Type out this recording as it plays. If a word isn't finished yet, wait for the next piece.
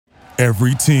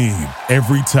Every team,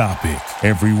 every topic,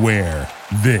 everywhere.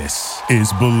 This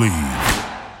is Believe.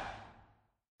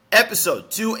 Episode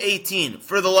 218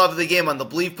 for the love of the game on the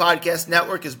Believe Podcast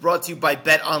Network is brought to you by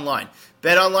BetOnline.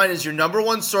 BetOnline is your number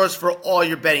one source for all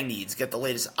your betting needs. Get the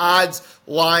latest odds,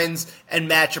 lines, and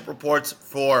matchup reports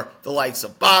for the likes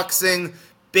of boxing,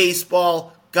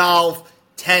 baseball, golf,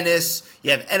 tennis. You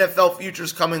have NFL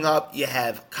futures coming up. You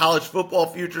have college football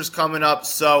futures coming up.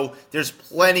 So there's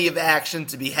plenty of action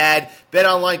to be had.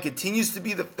 BetOnline continues to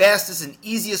be the fastest and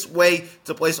easiest way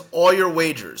to place all your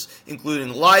wagers,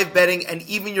 including live betting and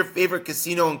even your favorite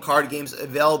casino and card games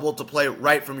available to play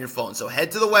right from your phone. So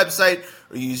head to the website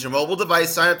or use your mobile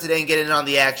device, sign up today and get in on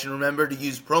the action. Remember to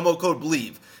use promo code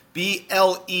BLEAV,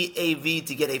 BLEAV,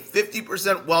 to get a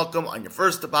 50% welcome on your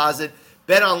first deposit.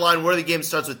 Bet online where the game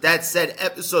starts. With that said,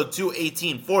 episode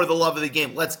 218 for the love of the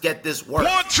game. Let's get this work.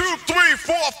 1, 2, 3,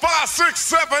 4, 5, 6,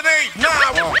 7, 8,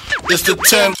 9. It's the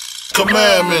 10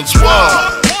 commandments.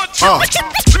 Wow.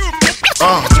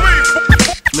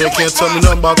 Man can't tell me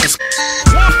nothing about this.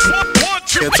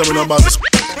 Can't tell me nothing about this.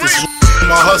 This is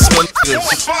my hustling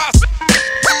niggas.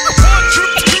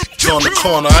 On the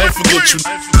corner, I ain't forget you.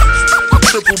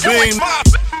 Triple beam. 1,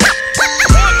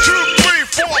 2, 3,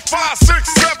 4, 5,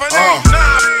 6, 7, 8,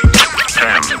 9.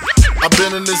 I've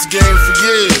been in this game for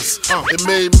years. It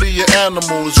made me an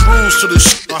animal. It's rules to this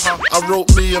shit. I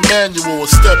wrote me a manual, a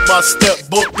step-by-step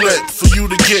booklet for you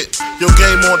to get your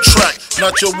game on track,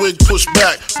 not your wig pushed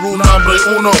back. Rule number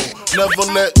uno, never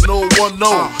let no one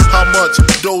know how much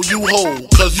dough you hold,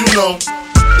 cause you know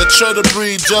that try to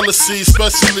breed jealousy,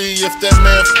 especially if that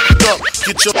man f***ed up.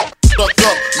 Get your fuck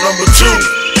up. Number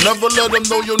 2, never let them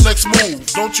know your next move.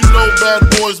 Don't you know bad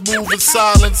boys move in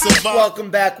silence and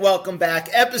violence? Welcome back.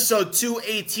 Episode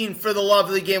 218 for the love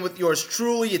of the game with yours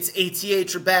truly. It's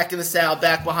ATH. You're back in the saddle,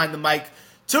 back behind the mic.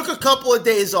 Took a couple of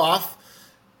days off.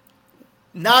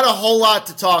 Not a whole lot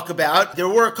to talk about. There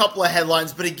were a couple of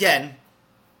headlines, but again,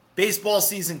 baseball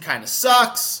season kind of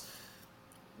sucks.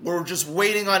 We're just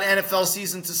waiting on NFL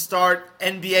season to start.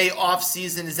 NBA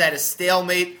offseason is at a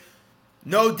stalemate.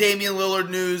 No Damian Lillard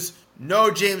news. No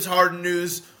James Harden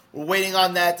news. We're waiting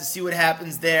on that to see what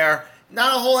happens there.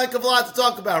 Not a whole heck of a lot to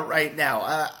talk about right now.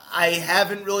 I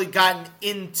haven't really gotten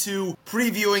into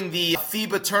previewing the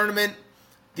FIBA tournament,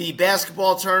 the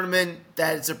basketball tournament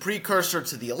that is a precursor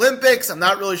to the Olympics. I'm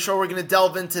not really sure we're going to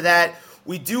delve into that.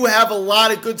 We do have a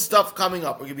lot of good stuff coming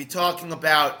up. We're going to be talking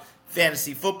about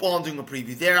fantasy football and doing a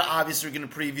preview there. Obviously, we're going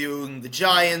to preview the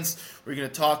Giants. We're going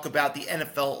to talk about the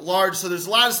NFL at large. So there's a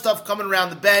lot of stuff coming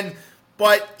around the bend.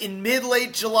 But in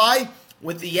mid-late July,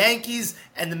 with the Yankees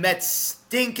and the Mets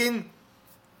stinking,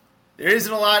 there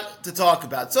isn't a lot to talk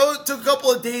about. So it took a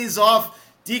couple of days off,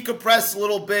 decompressed a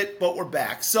little bit, but we're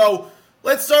back. So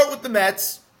let's start with the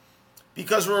Mets,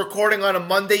 because we're recording on a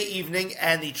Monday evening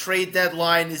and the trade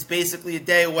deadline is basically a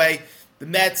day away. The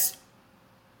Mets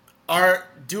are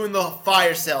doing the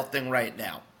fire sale thing right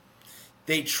now.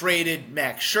 They traded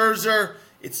Max Scherzer.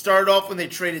 It started off when they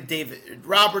traded David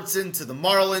Robertson to the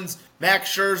Marlins.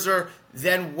 Max Scherzer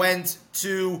then went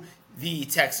to the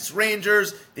Texas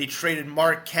Rangers. They traded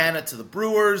Mark Canha to the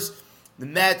Brewers. The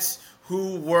Mets,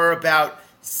 who were about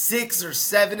 6 or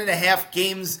 7.5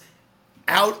 games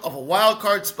out of a wild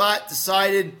card spot,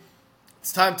 decided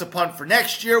it's time to punt for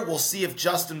next year. We'll see if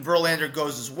Justin Verlander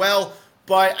goes as well.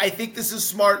 But I think this is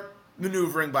smart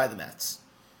maneuvering by the Mets.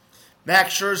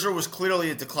 Max Scherzer was clearly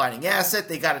a declining asset.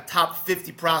 They got a top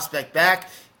 50 prospect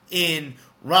back in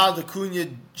Ronald Acuna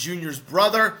Jr.'s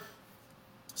brother.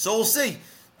 So we'll see.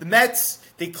 The Mets,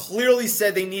 they clearly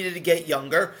said they needed to get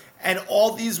younger, and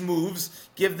all these moves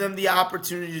give them the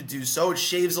opportunity to do so. It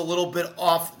shaves a little bit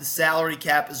off the salary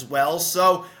cap as well.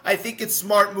 So I think it's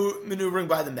smart maneuvering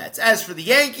by the Mets. As for the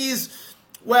Yankees,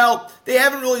 well, they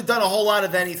haven't really done a whole lot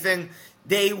of anything.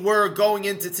 They were going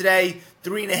into today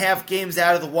 3.5 games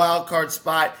out of the wild card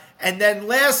spot. And then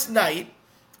last night,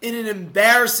 in an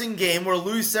embarrassing game where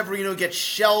Luis Severino gets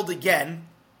shelled again,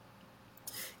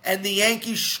 and the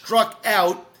Yankees struck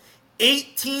out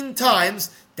 18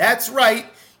 times. That's right,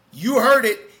 you heard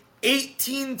it,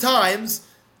 18 times.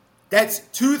 That's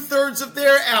 2/3 of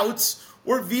their outs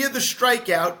were via the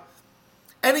strikeout.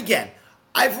 And again,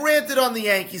 I've ranted on the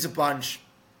Yankees a bunch.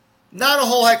 Not a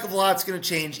whole heck of a lot's going to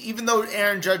change. Even though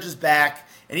Aaron Judge is back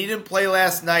and he didn't play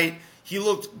last night, he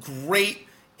looked great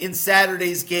in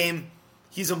Saturday's game.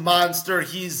 He's a monster.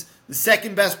 He's the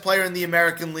second best player in the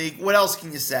American League. What else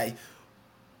can you say?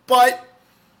 But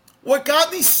what got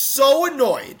me so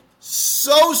annoyed,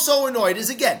 so annoyed, is,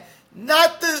 again,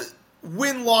 not the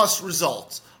win-loss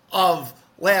results of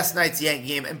last night's Yankee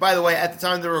game. And by the way, at the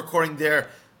time they were recording, they're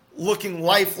looking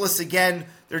lifeless again.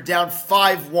 They're down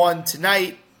 5-1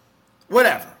 tonight.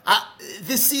 Whatever.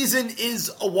 This season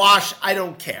is a wash. I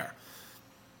don't care.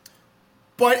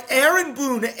 But Aaron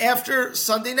Boone, after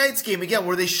Sunday night's game, again,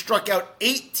 where they struck out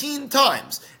 18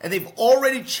 times, and they've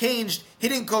already changed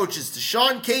hitting coaches to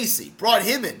Sean Casey, brought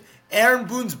him in, Aaron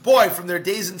Boone's boy from their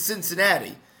days in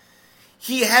Cincinnati.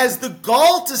 He has the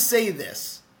gall to say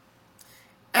this.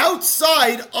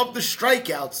 Outside of the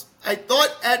strikeouts, I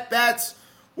thought at-bats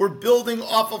were building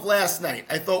off of last night.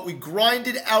 I thought we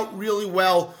grinded out really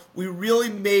well. We really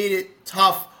made it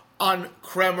tough on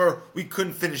Kremer. We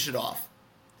couldn't finish it off.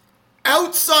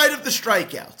 Outside of the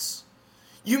strikeouts,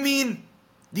 you mean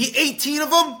the 18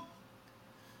 of them?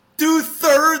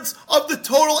 2/3 of the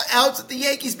total outs that the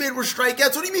Yankees made were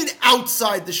strikeouts? What do you mean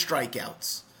outside the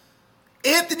strikeouts?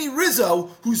 Anthony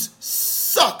Rizzo, who's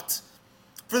sucked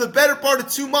for the better part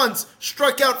of 2 months,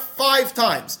 struck out 5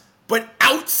 times. But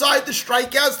outside the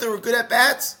strikeouts, they were good at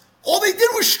bats. All they did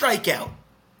was strike out.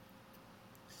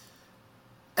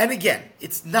 And again,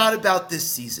 it's not about this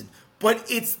season, but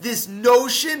it's this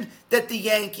notion that the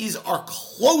Yankees are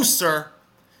closer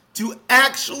to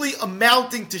actually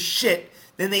amounting to shit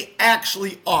than they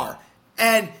actually are.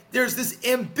 And there's this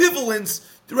ambivalence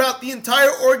throughout the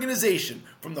entire organization,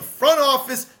 from the front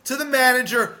office to the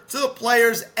manager to the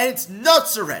players, and it's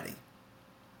nuts already.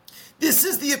 This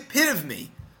is the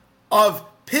epitome of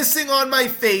pissing on my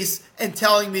face and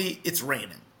telling me it's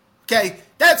raining. Okay?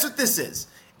 That's what this is.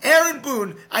 Aaron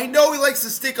Boone, I know he likes to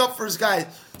stick up for his guys,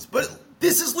 but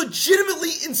this is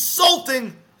legitimately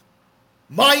insulting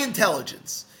my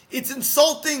intelligence. It's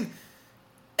insulting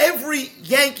every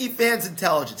Yankee fan's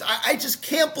intelligence. I just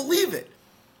can't believe it.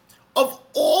 Of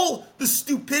all the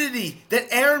stupidity that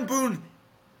Aaron Boone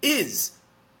is,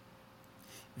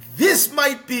 this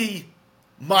might be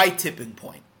my tipping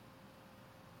point.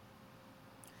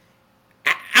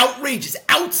 Outrageous.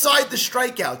 Outside the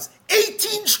strikeouts.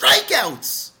 18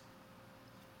 strikeouts.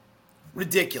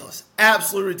 Ridiculous.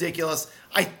 Absolutely ridiculous.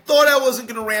 I thought I wasn't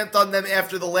going to rant on them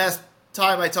after the last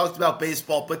time I talked about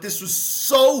baseball, but this was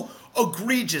so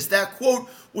egregious. That quote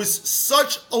was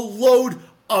such a load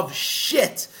of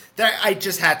shit that I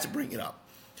just had to bring it up.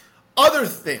 Other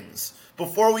things,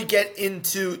 before we get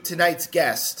into tonight's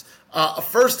guest, a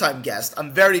first-time guest.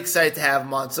 I'm very excited to have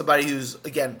him on. Somebody who's,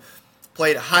 again,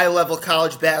 played high-level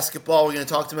college basketball. We're going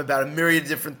to talk to him about a myriad of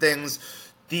different things.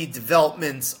 The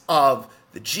developments of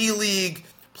the G League,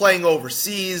 playing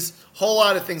overseas, whole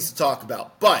lot of things to talk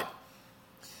about. But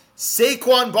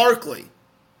Saquon Barkley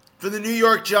for the New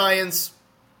York Giants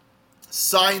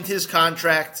signed his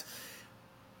contract.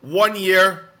 1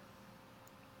 year,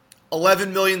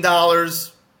 $11 million.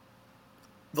 The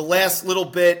last little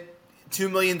bit, $2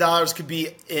 million could be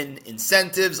in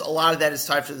incentives. A lot of that is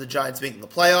tied to the Giants making the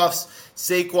playoffs.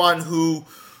 Saquon, who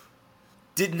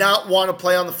did not want to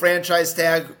play on the franchise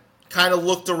tag, kind of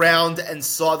looked around and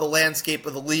saw the landscape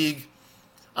of the league.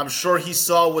 I'm sure he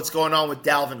saw what's going on with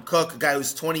Dalvin Cook, a guy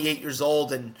who's 28 years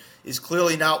old and is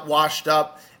clearly not washed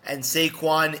up. And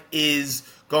Saquon is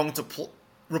going to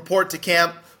report to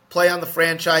camp, play on the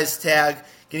franchise tag,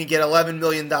 going to get $11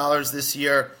 million this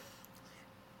year.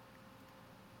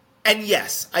 And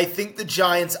yes, I think the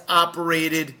Giants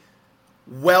operated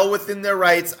well within their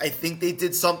rights. I think they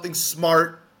did something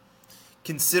smart,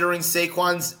 considering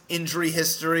Saquon's injury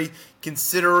history,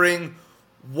 considering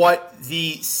what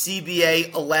the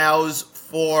CBA allows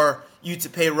for you to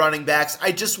pay running backs.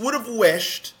 I just would have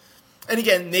wished, and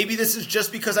again, maybe this is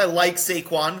just because I like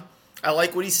Saquon. I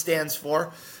like what he stands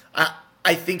for.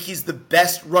 I think he's the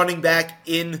best running back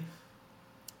in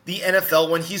the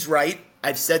NFL when he's right.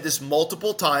 I've said this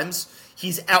multiple times.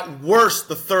 He's at worst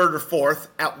the third or fourth,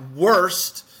 at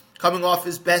worst, coming off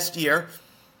his best year.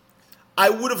 I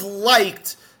would have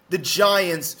liked the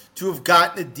Giants to have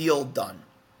gotten a deal done.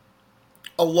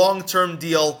 A long-term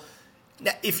deal.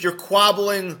 Now, if you're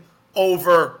quabbling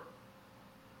over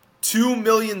 $2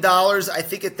 million, I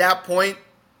think at that point,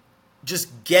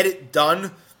 just get it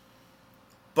done.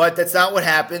 But that's not what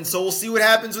happened, so we'll see what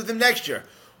happens with him next year.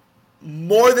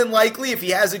 More than likely, if he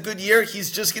has a good year, he's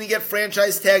just going to get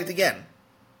franchise tagged again.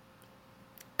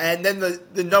 And then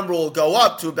the number will go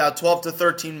up to about $12 to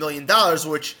 $13 million,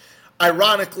 which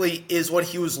ironically is what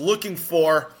he was looking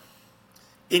for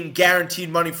in guaranteed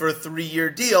money for a 3-year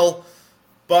deal.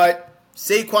 But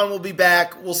Saquon will be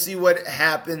back. We'll see what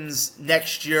happens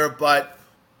next year, but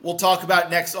we'll talk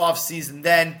about next offseason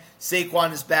then.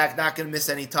 Saquon is back, not going to miss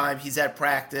any time. He's at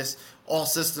practice. All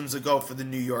systems a go for the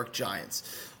New York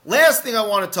Giants. Last thing I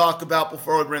want to talk about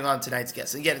before we bring on tonight's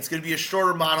guest. Again, it's going to be a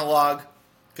shorter monologue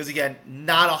because, again,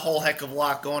 not a whole heck of a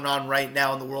lot going on right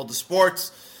now in the world of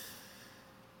sports.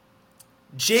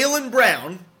 Jaylen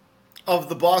Brown, of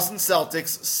the Boston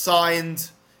Celtics signed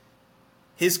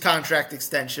his contract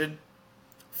extension.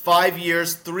 5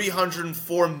 years,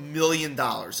 $304 million. A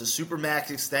Supermax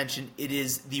extension. It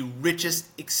is the richest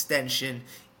extension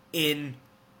in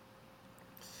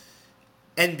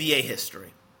NBA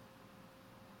history.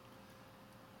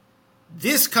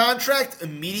 This contract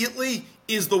immediately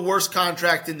is the worst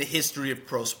contract in the history of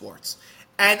pro sports.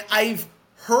 And I've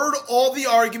heard all the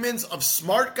arguments of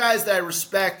smart guys that I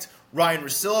respect. Ryan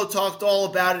Russillo talked all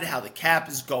about it, how the cap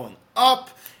is going up,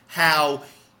 how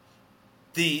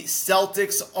the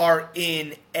Celtics are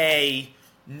in a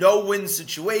no-win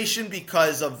situation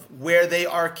because of where they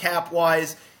are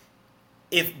cap-wise.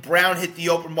 If Brown hit the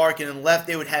open market and left,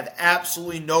 they would have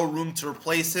absolutely no room to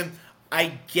replace him.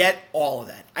 I get all of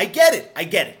that. I get it.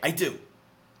 I do.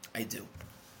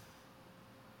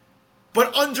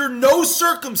 But under no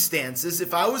circumstances,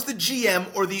 if I was the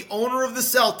GM or the owner of the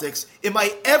Celtics, am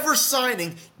I ever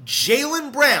signing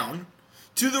Jaylen Brown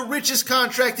to the richest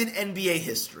contract in NBA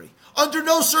history. Under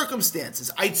no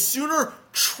circumstances. I'd sooner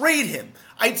trade him.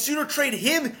 I'd sooner trade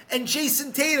him and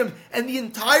Jason Tatum and the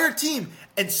entire team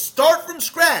and start from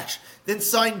scratch than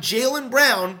sign Jaylen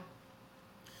Brown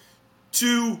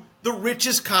to the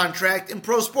richest contract in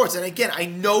pro sports. And again, I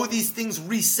know these things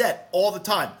reset all the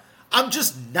time. I'm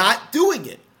just not doing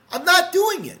it. I'm not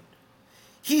doing it.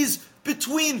 He's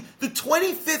between the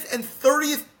 25th and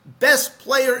 30th best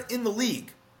player in the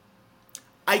league.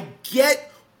 I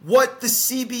get what the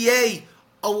CBA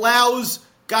allows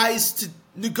guys to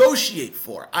negotiate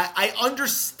for. I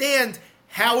understand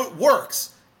how it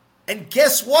works. And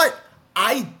guess what?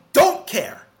 I don't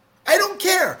care. I don't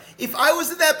care. If I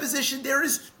was in that position, there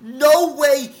is no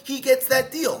way he gets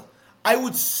that deal. I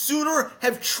would sooner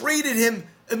have traded him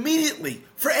immediately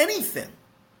for anything.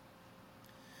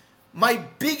 My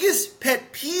biggest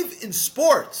pet peeve in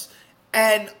sports,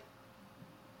 and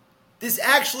this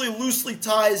actually loosely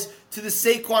ties to the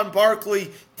Saquon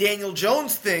Barkley, Daniel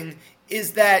Jones thing,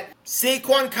 is that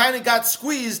Saquon kind of got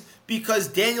squeezed because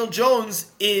Daniel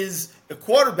Jones is a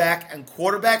quarterback, and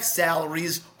quarterback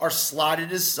salaries are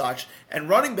slotted as such, and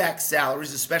running back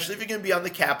salaries, especially if you're going to be on the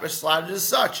cap, are slotted as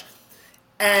such.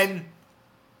 And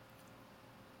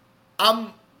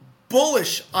I'm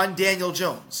bullish on Daniel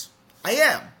Jones. I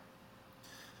am.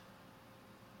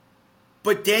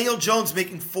 But Daniel Jones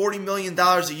making $40 million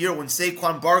a year when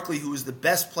Saquon Barkley, who is the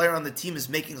best player on the team, is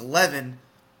making $11,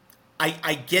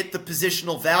 I get the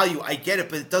positional value. I get it,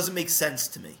 but it doesn't make sense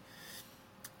to me.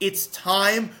 It's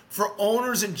time for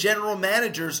owners and general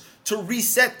managers to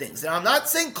reset things. And I'm not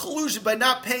saying collusion by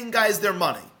not paying guys their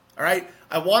money. All right?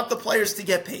 I want the players to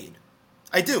get paid.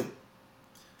 I do.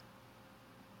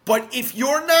 But if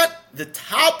you're not the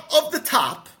top of the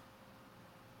top,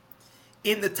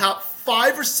 in the top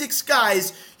 5 or 6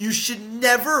 guys, you should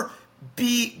never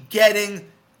be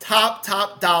getting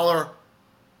top dollar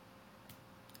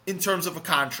in terms of a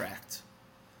contract.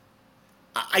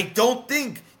 I don't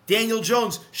think Daniel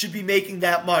Jones should be making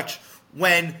that much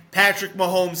when Patrick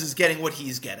Mahomes is getting what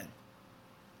he's getting.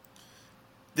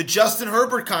 The Justin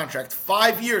Herbert contract,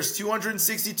 5 years,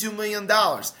 $262 million.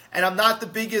 And I'm not the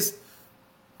biggest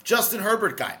Justin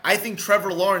Herbert guy. I think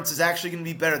Trevor Lawrence is actually going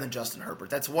to be better than Justin Herbert.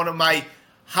 That's one of my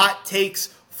hot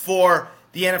takes for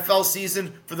the NFL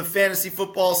season, for the fantasy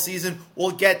football season.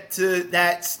 We'll get to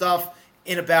that stuff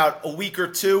in about a week or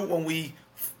two when we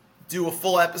do a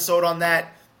full episode on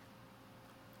that.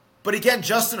 But again,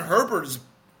 Justin Herbert is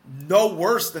no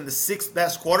worse than the 6th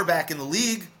best quarterback in the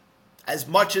league. As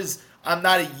much as I'm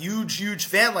not a huge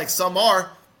fan like some are,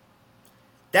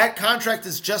 that contract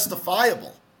is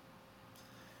justifiable.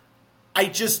 I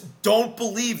just don't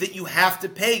believe that you have to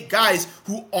pay guys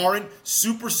who aren't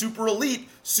super elite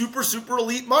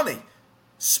money.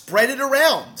 Spread it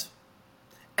around.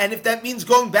 And if that means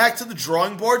going back to the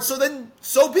drawing board, so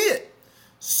be it.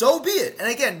 So be it. And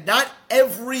again, not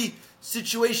every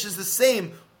situation is the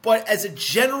same, but as a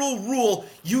general rule,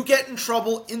 you get in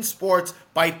trouble in sports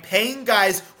by paying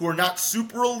guys who are not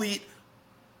super elite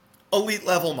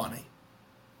level money.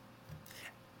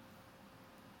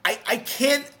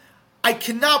 I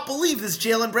cannot believe this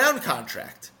Jaylen Brown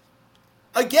contract.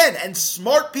 Again, and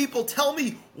smart people tell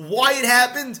me why it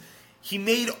happened. He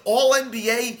made all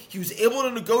NBA. He was able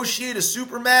to negotiate a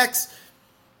Supermax.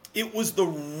 It was the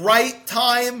right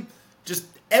time. Just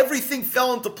everything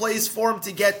fell into place for him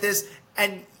to get this.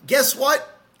 And guess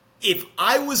what? If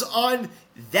I was on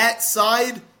that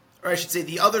side, or I should say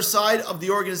the other side of the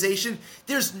organization,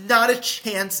 there's not a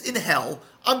chance in hell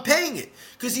I'm paying it.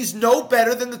 Because he's no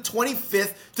better than the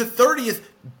 25th to 30th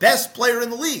best player in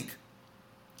the league.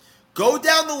 Go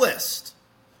down the list.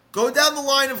 Go down the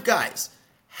line of guys.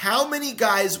 How many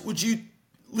guys would you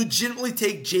legitimately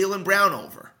take Jaylen Brown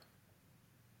over.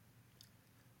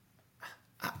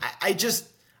 I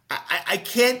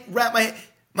can't wrap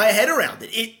my head around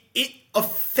it. It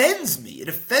offends me. It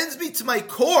offends me to my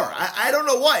core. I don't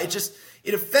know why.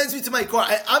 It offends me to my core.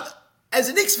 I'm as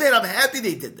a Knicks fan, I'm happy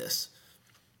they did this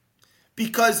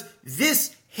because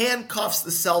this handcuffs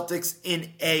the Celtics in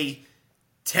a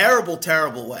terrible,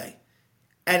 terrible way.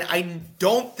 And I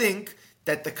don't think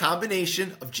that the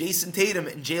combination of Jason Tatum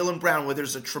and Jaylen Brown, where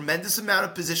there's a tremendous amount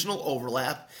of positional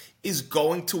overlap, is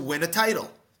going to win a title.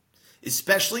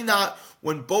 Especially not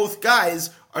when both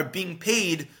guys are being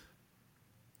paid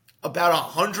about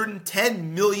 $110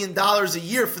 million a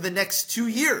year for the next 2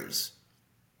 years.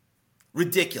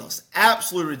 Ridiculous.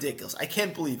 Absolutely ridiculous. I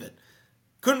can't believe it.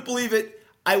 Couldn't believe it.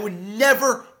 I would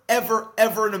never, ever,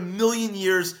 ever in a million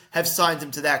years have signed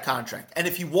him to that contract. And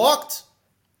if he walked,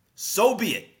 so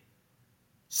be it.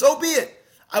 So be it.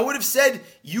 I would have said,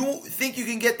 you think you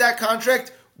can get that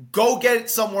contract? Go get it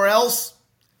somewhere else.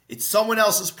 It's someone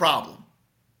else's problem.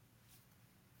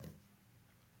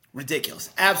 Ridiculous.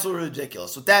 Absolutely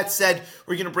ridiculous. With that said,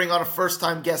 we're going to bring on a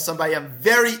first-time guest, somebody I'm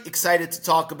very excited to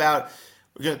talk about.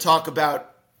 We're going to talk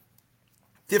about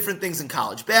different things in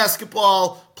college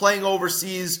basketball, playing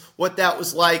overseas, what that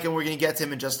was like, and we're going to get to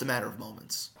him in just a matter of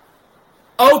moments.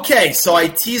 Okay, so I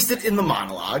teased it in the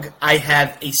monologue. I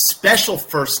have a special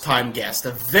first-time guest,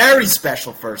 a very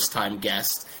special first-time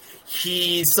guest.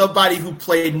 He's somebody who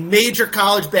played major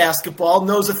college basketball,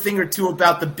 knows a thing or two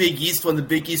about the Big East when the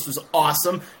Big East was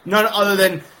awesome. None other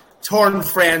than Torrin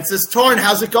Francis. Torrin,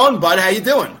 how's it going, bud? How you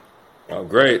doing? Oh,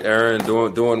 great, Aaron.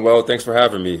 Doing well. Thanks for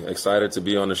having me. Excited to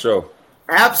be on the show.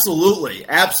 Absolutely.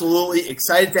 Absolutely.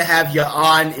 Excited to have you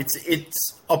on.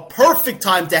 It's a perfect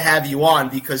time to have you on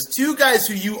because two guys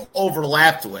who you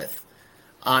overlapped with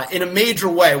in a major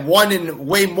way, one in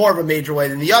way more of a major way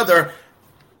than the other,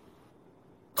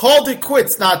 called it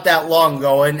quits not that long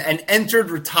ago and entered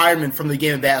retirement from the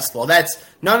game of basketball. That's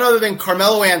none other than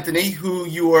Carmelo Anthony, who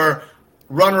you were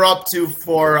runner-up to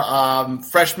for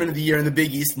Freshman of the Year in the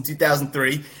Big East in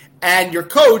 2003, and your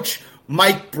coach,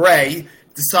 Mike Brey,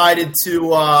 decided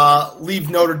to leave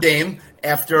Notre Dame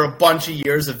after a bunch of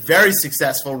years, a very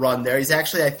successful run there. He's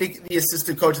actually, I think, the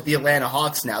assistant coach at the Atlanta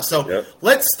Hawks now. So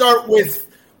Let's start with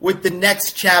the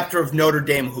next chapter of Notre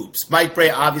Dame hoops. Mike Brey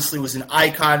obviously was an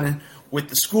icon with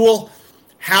the school.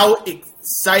 How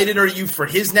excited are you for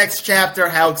his next chapter?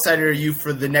 How excited are you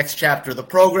for the next chapter of the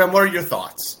program? What are your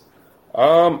thoughts?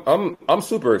 I'm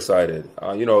super excited.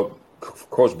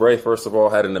 Coach Brey, first of all,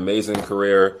 had an amazing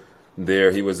career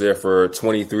there. He was there for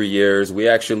 23 years. We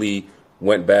actually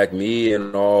went back, me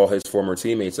and all his former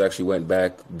teammates actually went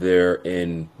back there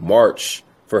in March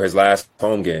for his last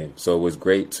home game. So it was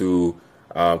great to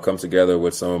come together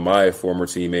with some of my former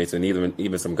teammates and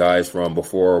even some guys from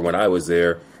before when I was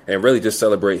there and really just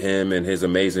celebrate him and his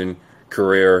amazing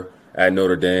career at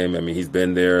Notre Dame. I mean, he's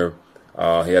been there.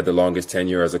 He had the longest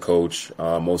tenure as a coach,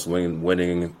 most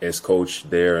winning as coach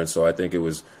there. And so I think it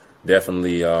was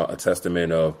definitely a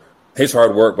testament of his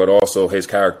hard work, but also his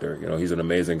character. You know, he's an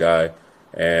amazing guy,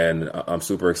 and I'm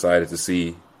super excited to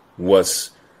see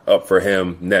what's up for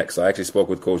him next. I actually spoke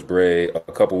with Coach Brey a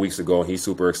couple weeks ago, and he's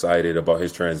super excited about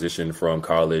his transition from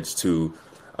college to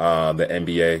the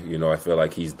NBA. You know, I feel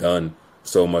like he's done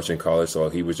so much in college, so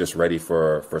he was just ready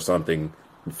for something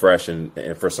fresh and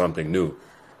for something new.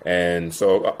 And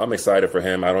so I'm excited for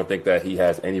him. I don't think that he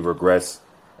has any regrets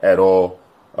at all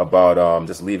about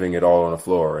just leaving it all on the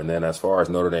floor. And then as far as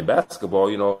Notre Dame basketball,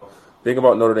 you know, the thing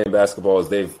about Notre Dame basketball is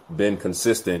they've been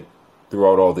consistent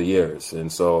throughout all the years.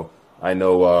 And so I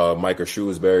know Micah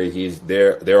Shrewsbury,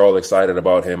 they're all excited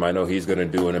about him. I know he's going to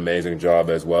do an amazing job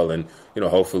as well. And, you know,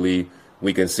 hopefully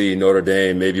we can see Notre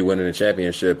Dame maybe winning a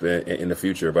championship in the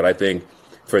future. But I think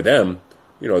for them,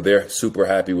 you know, they're super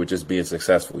happy with just being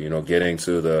successful, you know, getting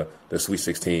to the Sweet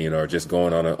 16 or just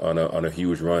going on a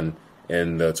huge run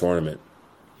in the tournament.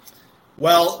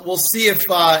 Well, we'll see if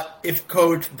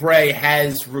Coach Brey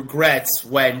has regrets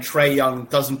when Trae Young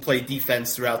doesn't play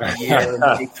defense throughout the year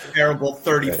and makes terrible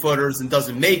 30-footers and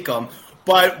doesn't make them.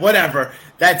 But whatever,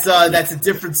 that's a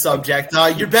different subject.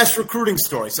 Your best recruiting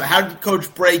story. So how did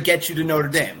Coach Brey get you to Notre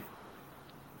Dame?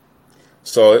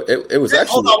 So it was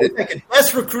actually – hold on a second.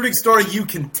 Best recruiting story you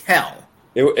can tell.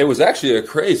 It was actually a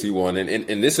crazy one,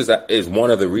 and this is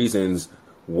one of the reasons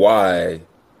why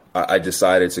I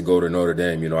decided to go to Notre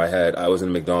Dame. You know, I was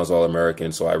in McDonald's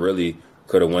All-American, so I really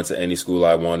could have went to any school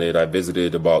I wanted. I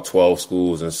visited about 12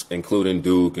 schools, including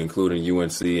Duke, including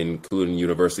UNC, including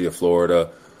University of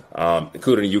Florida,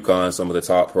 including UConn, some of the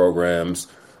top programs.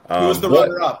 Who was the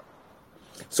runner-up?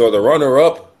 So the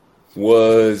runner-up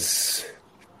was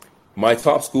my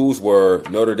top schools were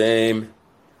Notre Dame,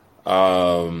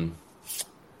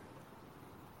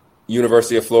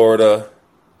 University of Florida,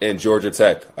 and Georgia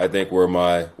Tech. I think were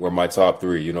my top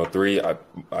three.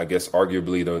 I guess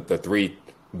arguably the three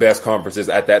best conferences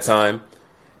at that time.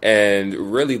 And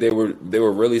really, they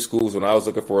were really schools. When I was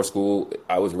looking for a school,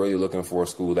 I was really looking for a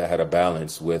school that had a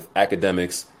balance with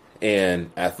academics and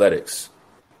athletics.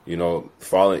 You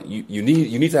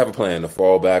need to have a plan to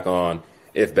fall back on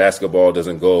if basketball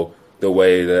doesn't go the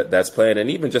way that's planned, and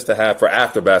even just to have for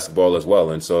after basketball as well.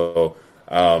 And so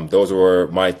those were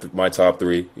my top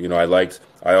three.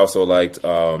 I also liked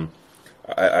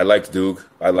Duke.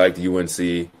 I liked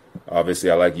UNC.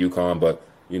 Obviously, I like UConn, but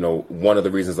one of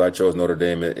the reasons I chose Notre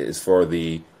Dame is for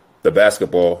the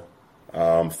basketball,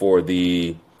 for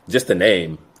just the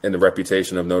name and the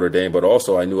reputation of Notre Dame, but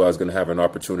also I knew I was going to have an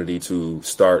opportunity to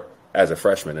start as a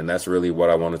freshman, and that's really what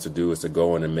I wanted to do, is to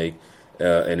go in and make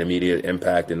an immediate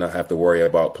impact and not have to worry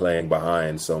about playing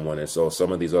behind someone. And so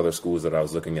some of these other schools that I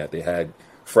was looking at, they had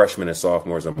freshmen and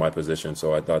sophomores in my position,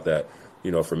 so I thought that,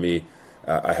 for me,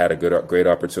 I had a great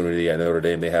opportunity at Notre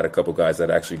Dame. They had a couple guys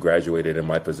that actually graduated in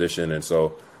my position, and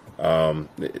so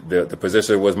the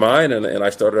position was mine, and I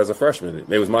started as a freshman.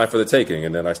 It was mine for the taking,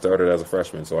 and then I started as a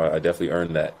freshman, so I definitely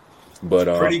earned that. But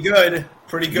pretty good,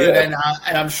 yeah.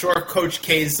 And I'm sure Coach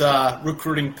K's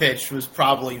recruiting pitch was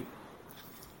probably.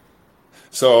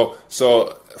 So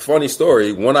funny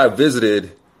story. When I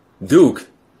visited Duke,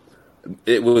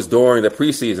 it was during the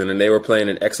preseason, and they were playing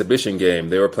an exhibition game.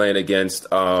 They were playing against.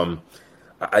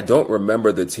 I don't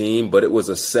remember the team, but it was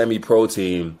a semi-pro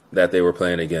team that they were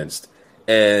playing against.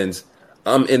 And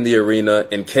I'm in the arena,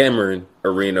 in Cameron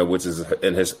Arena, which is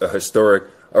a historic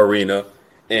arena,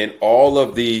 and all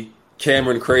of the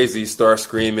Cameron crazies start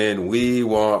screaming, "We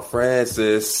want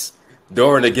Francis,"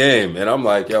 during the game. And I'm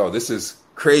like, yo, this is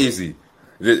crazy.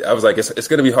 I was like, it's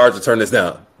going to be hard to turn this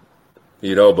down,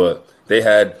 but they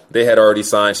had already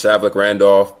signed Shavlik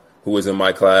Randolph, who was in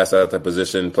my class at the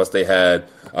position. Plus they had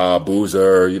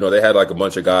Boozer, they had like a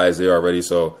bunch of guys there already.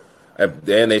 So, and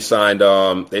they signed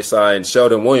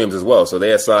Sheldon Williams as well. So they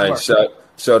had signed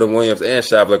Sheldon Williams and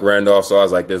Shavlik Randolph. So I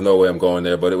was like, there's no way I'm going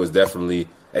there. But it was definitely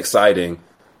exciting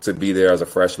to be there as a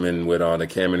freshman with the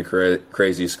Cameron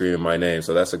Crazy screaming my name.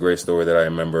 So that's a great story that I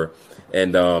remember.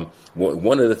 And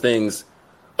one of the things,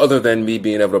 other than me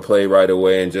being able to play right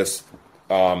away and just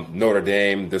Notre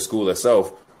Dame, the school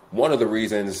itself, one of the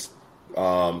reasons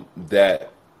that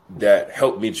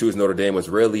helped me choose Notre Dame was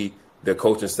really the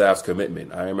coaching staff's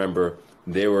commitment. I remember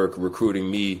they were recruiting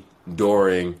me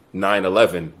during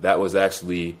 9/11. That was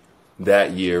actually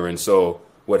that year. And so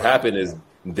what happened is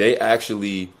they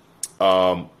actually,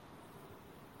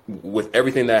 with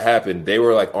everything that happened, they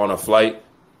were like on a flight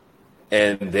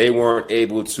and they weren't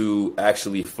able to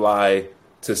actually fly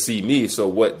to see me. So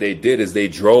what they did is they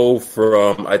drove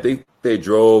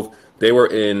they were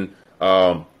in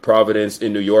Providence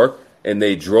in New York, and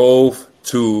they drove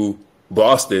to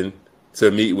Boston to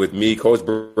meet with me, Coach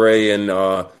Bray, and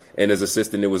his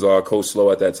assistant. It was Coach Slow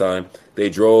at that time.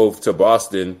 They drove to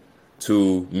Boston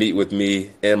to meet with me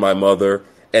and my mother,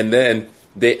 and then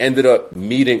they ended up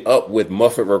meeting up with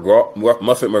Muffet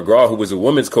McGraw, who was a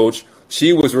women's coach.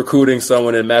 She was recruiting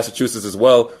someone in Massachusetts as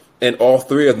well, and all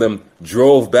three of them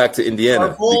drove back to Indiana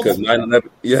because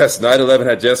 9/11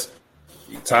 had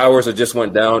towers had just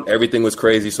went down. Everything was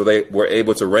crazy, so they were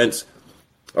able to rent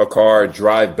a car,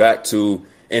 drive back to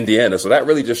Indiana. So that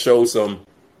really just shows some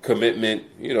commitment,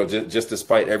 just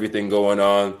despite everything going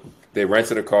on. They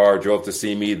rented a car, drove to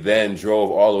see me, then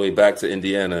drove all the way back to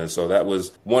Indiana. So that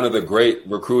was one of the great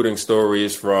recruiting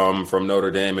stories from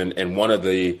Notre Dame, and one of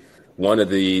the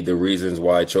reasons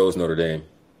why I chose Notre Dame.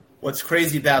 What's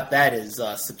crazy about that is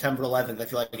September 11th, I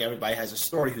feel like everybody has a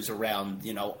story who's around,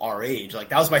 our age. Like,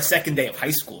 that was my second day of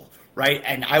high school, right?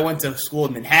 And I went to school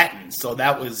in Manhattan. So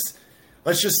that was,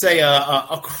 let's just say,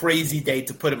 a crazy day,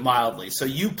 to put it mildly. So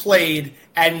you played,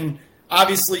 and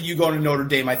obviously you going to Notre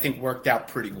Dame, I think, worked out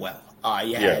pretty well.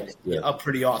 You had a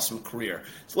pretty awesome career.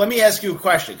 So let me ask you a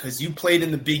question, because you played in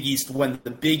the Big East when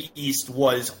the Big East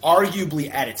was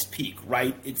arguably at its peak,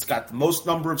 right? It's got the most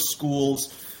number of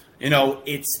schools.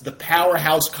 It's the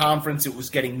powerhouse conference. It was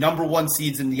getting number one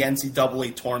seeds in the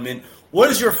NCAA tournament.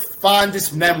 What is your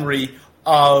fondest memory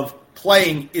of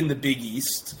playing in the Big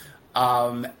East?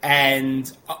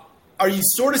 And are you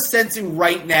sort of sensing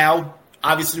right now,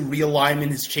 obviously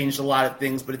realignment has changed a lot of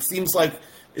things, but it seems like,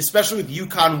 especially with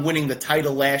UConn winning the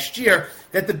title last year,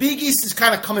 that the Big East is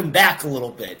kind of coming back a little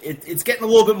bit. It's getting a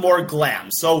little bit more glam.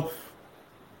 So,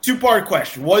 two-part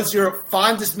question. What's your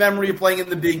fondest memory of playing in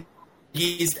the Big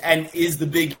East, and is the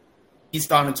Big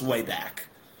East on its way back?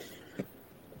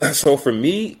 So for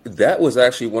me, that was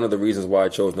actually one of the reasons why I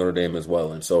chose Notre Dame as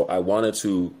well. And so I wanted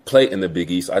to play in the Big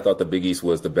East. I thought the Big East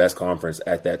was the best conference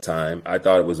at that time. I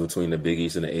thought it was between the Big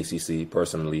East and the ACC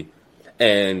personally.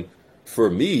 And for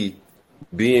me,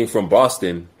 being from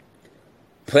Boston,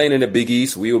 playing in the Big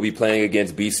East, we will be playing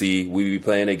against BC. We will be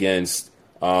playing against,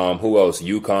 who else?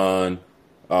 UConn,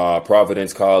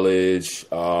 Providence College,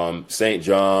 St.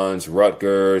 John's,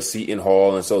 Rutgers, Seton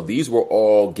Hall. And so these were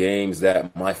all games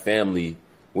that my family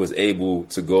was able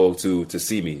to go to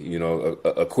see me, you know,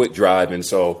 a quick drive. And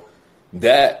so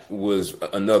that was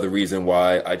another reason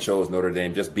why I chose Notre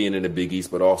Dame, just being in the Big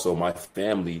East, but also my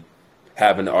family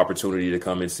having the opportunity to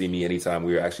come and see me anytime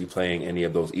we were actually playing any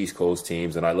of those East Coast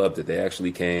teams. And I loved it. They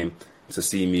actually came to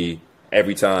see me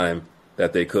every time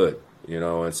that they could, you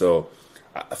know. And so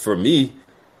for me,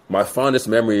 my fondest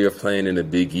memory of playing in the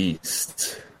Big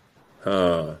East,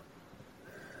 I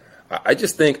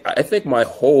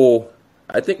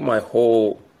think my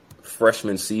whole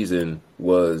freshman season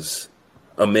was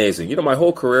amazing. You know, my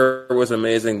whole career was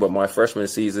amazing, but my freshman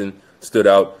season stood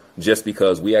out just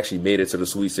because we actually made it to the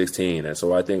Sweet 16. And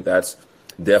so I think that's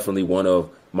definitely one of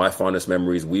my fondest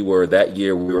memories. That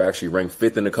year, we were actually ranked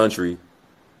 5th in the country.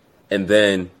 And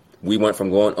then we went from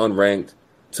going unranked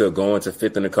to going to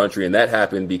 5th in the country. And that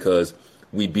happened because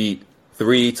we beat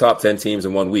 3 top 10 teams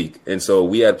in 1 week. And so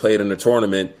we had played in the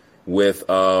tournament with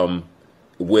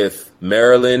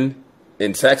Maryland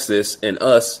and Texas and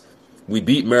us. We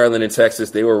beat Maryland and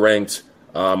Texas. They were ranked,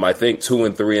 I think, 2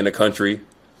 and 3 in the country.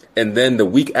 And then the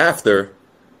week after,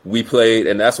 we played,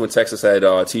 and that's when Texas had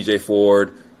T.J.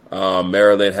 Ford.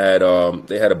 Maryland had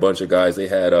they had a bunch of guys. They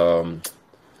had who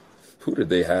did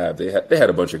they have? They had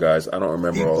a bunch of guys. I don't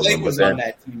remember all of them. Steve Blake was on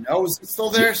that team. No, was he still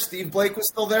there? Steve Blake was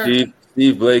still there.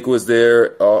 Steve Blake was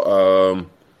there.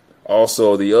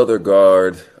 Also, the other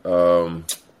guard. I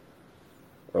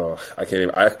can't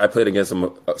even. I played against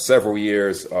him several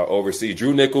years overseas.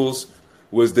 Drew Nichols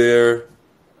was there.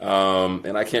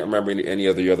 And I can't remember any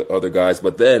of the other guys.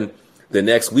 But then the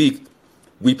next week,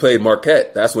 we played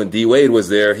Marquette. That's when D. Wade was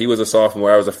there. He was a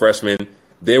sophomore. I was a freshman.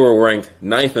 They were ranked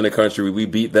 9th in the country. We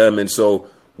beat them. And so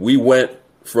we went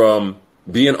from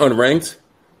being unranked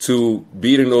to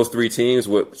beating those 3 teams,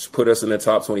 which put us in the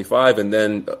top 25. And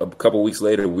then a couple weeks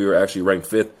later, we were actually ranked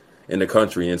 5th in the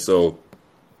country. And so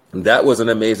that was an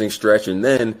amazing stretch. And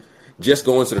then just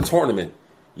going to the tournament,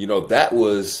 you know, that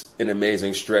was an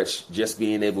amazing stretch, just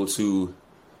being able to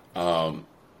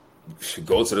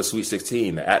go to the Sweet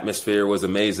 16. The atmosphere was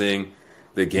amazing.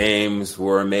 The games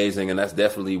were amazing. And that's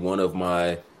definitely one of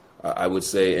my, I would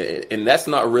say, and that's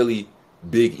not really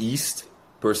Big East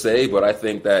per se, but I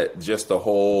think that just the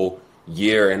whole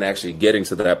year and actually getting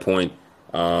to that point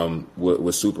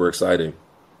was super exciting.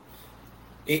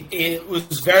 It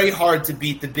was very hard to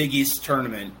beat the Big East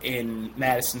tournament in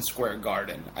Madison Square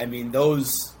Garden. I mean,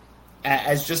 those,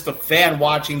 as just a fan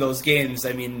watching those games,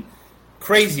 I mean,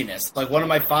 craziness. Like, one of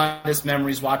my fondest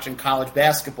memories watching college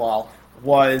basketball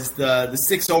was the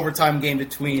 6 overtime game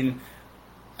between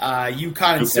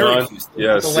UConn and Syracuse.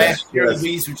 Yes, the last year of the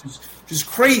East, which is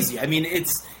crazy. I mean,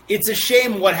 it's a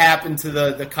shame what happened to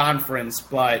the conference,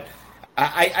 but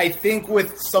I think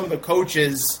with some of the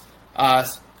coaches,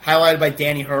 highlighted by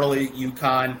Danny Hurley at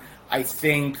UConn, I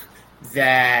think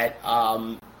that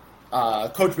Coach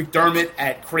McDermott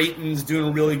at Creighton's doing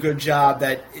a really good job,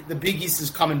 that the Big East is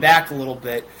coming back a little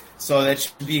bit, so that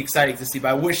should be exciting to see. But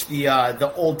I wish the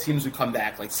old teams would come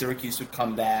back, like Syracuse would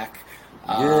come back.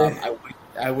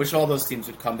 I wish all those teams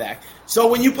would come back.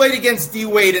 So when you played against D.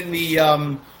 Wade in the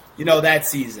that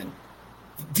season,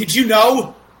 did you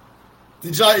know?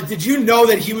 Did you know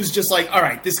that he was just like, all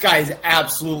right, this guy is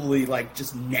absolutely like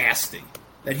just nasty,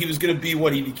 that he was going to be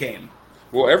what he became?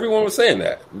 Well, everyone was saying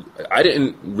that. I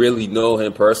didn't really know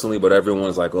him personally, but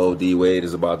everyone's like, oh, D. Wade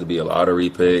is about to be a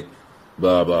lottery pick,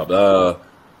 blah, blah, blah.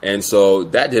 And so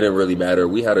that didn't really matter.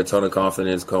 We had a ton of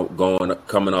confidence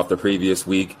coming off the previous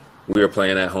week. We were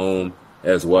playing at home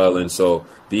as well. And so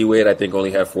D. Wade, I think, only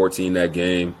had 14 that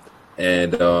game.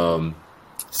 And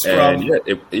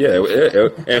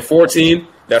and 14,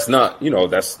 that's not,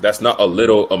 that's not a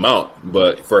little amount,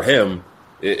 but for him,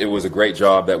 it was a great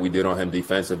job that we did on him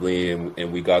defensively,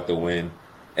 and we got the win.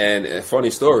 And a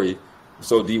funny story,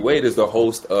 so D. Wade is the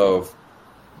host of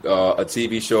a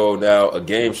TV show now, a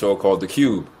game show called The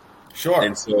Cube. Sure.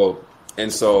 And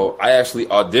so I actually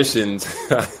auditioned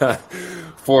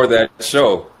for that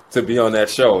show, to be on that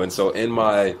show. And so in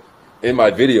my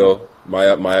video, my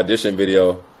audition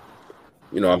video,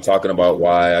 I'm talking about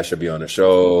why I should be on the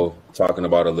show, talking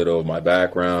about a little of my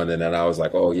background. And then I was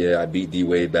like, oh, yeah, I beat D.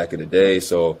 Wade back in the day,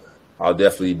 so I'll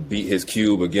definitely beat his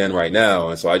cube again right now.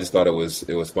 And so I just thought it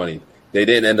was funny. They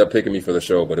didn't end up picking me for the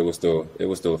show, but it was still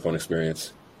a fun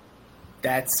experience.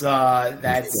 That's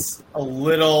a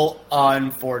little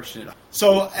unfortunate.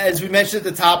 So, as we mentioned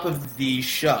at the top of the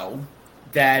show,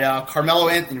 that Carmelo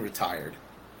Anthony retired.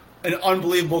 An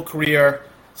unbelievable career.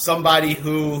 Somebody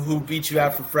who beat you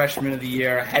out for Freshman of the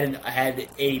Year, had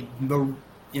a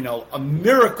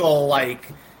miracle like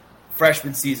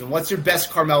freshman season. What's your best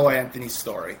Carmelo Anthony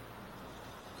story?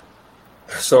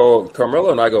 So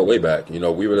Carmelo and I go way back.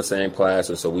 We were the same class,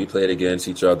 and so we played against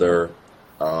each other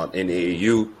in the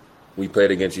AAU. We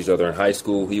played against each other in high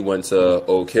school. He went to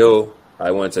Oak Hill.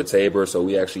 I went to Tabor. So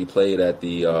we actually played at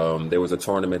the there was a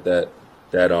tournament that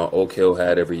Oak Hill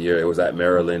had every year. It was at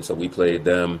Maryland, so we played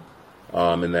them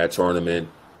in that tournament.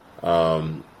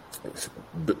 Battled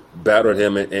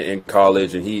him in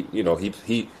college, and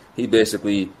he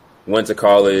basically went to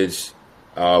college,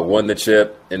 won the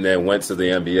chip, and then went to the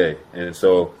NBA. And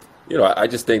so, I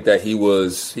just think that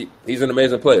he's an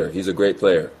amazing player. He's a great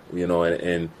player,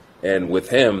 and with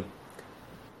him,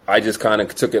 I just kind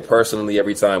of took it personally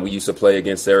every time we used to play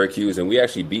against Syracuse, and we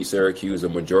actually beat Syracuse the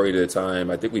majority of the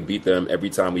time. I think we beat them every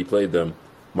time we played them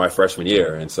my freshman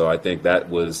year. And so I think that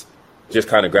was just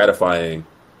kind of gratifying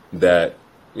that,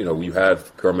 you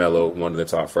have Carmelo, one of the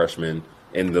top freshmen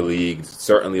in the league,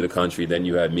 certainly the country. Then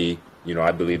you had me.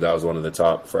 I believe I was one of the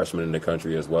top freshmen in the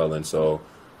country as well. And so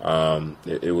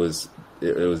it was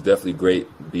definitely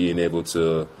great being able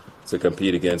to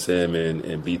compete against him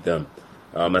and beat them.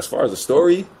 As far as the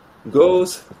story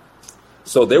goes,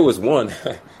 so there was one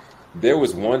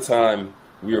time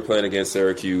we were playing against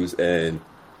Syracuse, and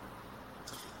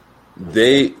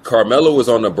Carmelo was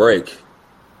on the break,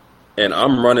 and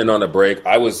I'm running on the break.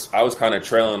 I was kind of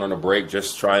trailing on the break,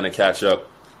 just trying to catch up,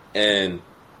 and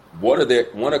one of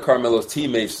Carmelo's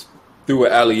teammates threw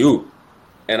an alley-oop,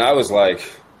 and I was like,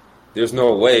 there's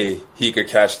no way he could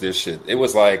catch this shit. It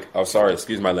was like, oh, sorry,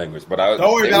 excuse my language, but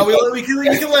don't worry about it. We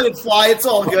can let it fly. It's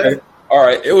all good. Okay. All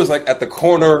right. It was like at the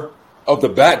corner of the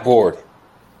backboard,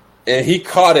 and he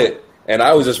caught it, and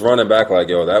I was just running back like,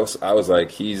 yo, I was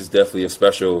like, he's definitely a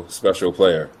special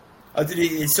player.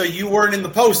 So you weren't in the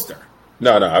poster?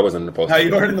 No, I wasn't in the poster. No,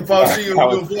 you weren't in the poster.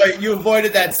 You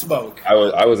avoided that smoke.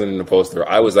 I wasn't in the poster.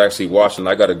 I was actually watching.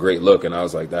 I got a great look, and I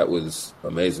was like, that was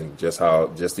amazing. Just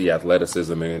the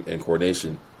athleticism and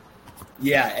coordination.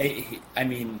 Yeah, I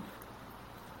mean,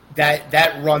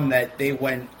 that run that they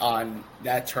went on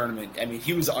that tournament. I mean,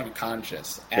 he was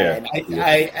unconscious, and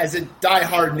I as a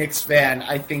diehard Knicks fan,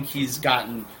 I think he's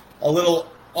gotten a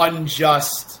little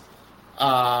unjust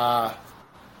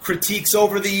critiques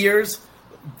over the years.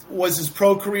 Was his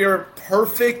pro career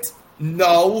perfect?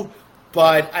 No,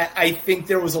 but I think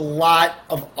there was a lot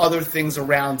of other things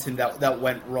around him that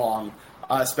went wrong,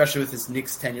 especially with his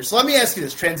Knicks tenure. So let me ask you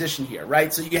this, transition here,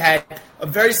 right? So you had a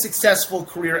very successful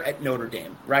career at Notre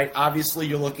Dame, right? Obviously,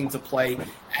 you're looking to play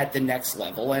at the next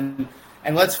level. And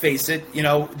let's face it, the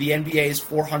NBA is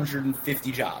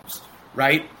 450 jobs,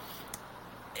 right?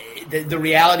 The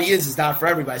reality is it's not for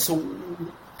everybody. So,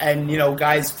 and,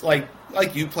 guys like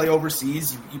you play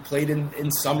overseas, you played in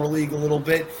summer league a little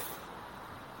bit.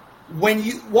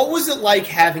 What was it like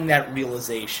having that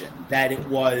realization that it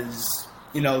was,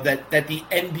 that the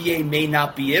NBA may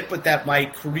not be it, but that my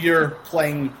career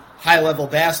playing high level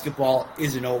basketball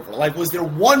isn't over? Like, was there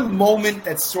one moment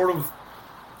that sort of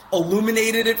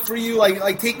illuminated it for you?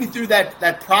 Like take me through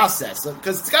that process,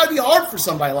 because it's got to be hard for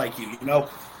somebody like you,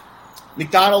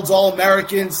 McDonald's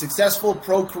All-American, successful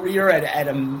pro career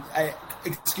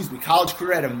college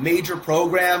career at a major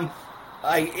program.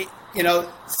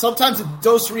 Sometimes a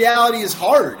dose of reality is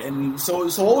hard. And so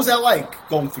what was that like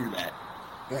going through that?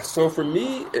 Yeah, so for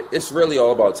me, it's really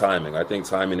all about timing. I think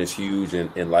timing is huge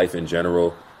in life in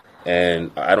general.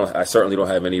 And I certainly don't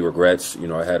have any regrets.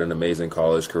 I had an amazing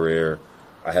college career.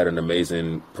 I had an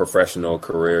amazing professional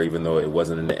career, even though it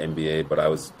wasn't in the NBA, but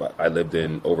I lived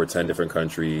in over 10 different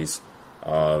countries.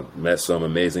 Met some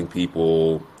amazing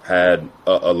people, had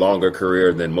a longer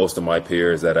career than most of my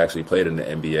peers that actually played in the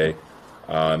NBA.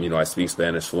 I speak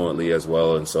Spanish fluently as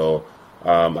well, and so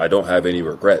I don't have any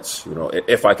regrets.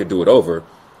 If I could do it over,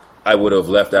 I would have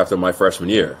left after my freshman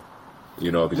year,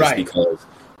 because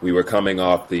we were coming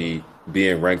off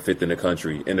being ranked 5th in the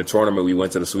country. In the tournament, we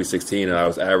went to the Sweet 16, and I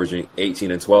was averaging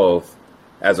 18 and 12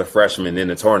 as a freshman in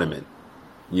the tournament.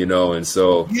 And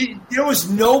so there was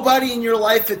nobody in your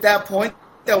life at that point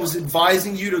that was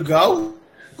advising you to go?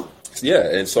 Yeah,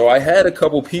 and so I had a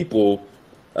couple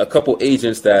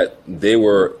agents that they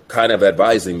were kind of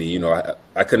advising me.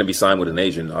 I couldn't be signed with an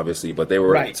agent, obviously, but they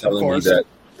were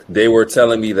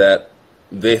telling me that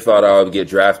they thought I would get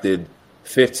drafted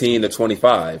 15 to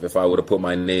 25 if I would have put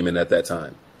my name in at that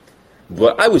time.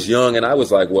 But I was young, and I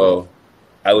was like, well,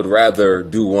 I would rather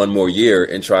do one more year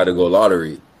and try to go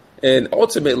lottery. And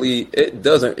ultimately, it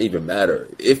doesn't even matter.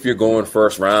 If you're going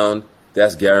first round,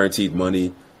 that's guaranteed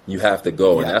money. You have to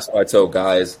go. Yeah. And that's why I tell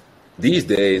guys these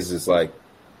days, it's like,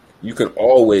 you can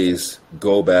always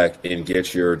go back and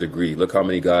get your degree. Look how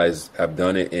many guys have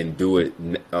done it and do it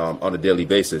on a daily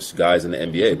basis, guys in the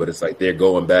NBA. But it's like they're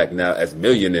going back now as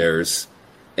millionaires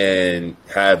and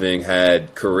having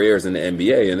had careers in the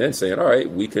NBA and then saying, all right,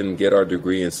 we can get our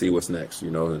degree and see what's next,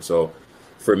 And so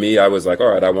for me, I was like, all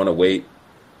right, I want to wait.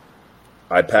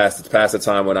 I passed the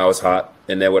time when I was hot.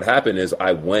 And then what happened is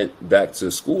I went back to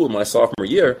school my sophomore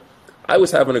year. I was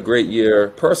having a great year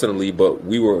personally, but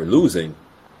we were losing.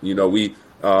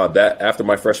 That after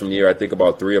my freshman year, I think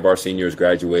about 3 of our seniors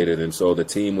graduated. And so the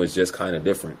team was just kind of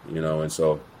different, And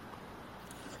so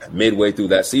midway through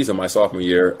that season, my sophomore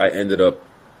year, I ended up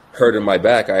hurting my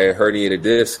back. I had herniated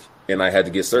disc and I had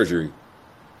to get surgery.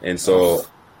 And so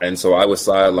I was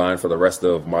sidelined for the rest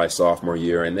of my sophomore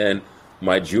year. And then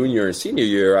my junior and senior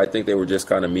year, I think they were just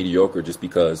kind of mediocre just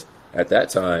because at that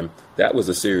time, that was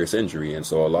a serious injury. And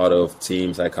so a lot of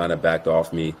teams had kind of backed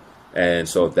off me. And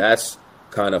so that's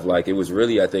kind of like, it was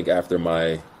really, I think, after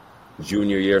my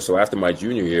junior year. So after my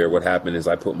junior year, what happened is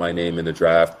I put my name in the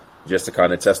draft just to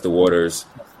kind of test the waters,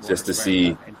 just to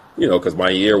see, because my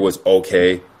year was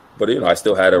okay. But, I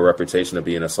still had a reputation of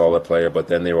being a solid player. But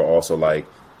then they were also like,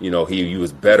 he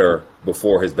was better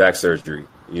before his back surgery,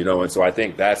 And so I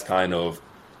think that's kind of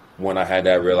when I had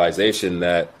that realization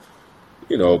that,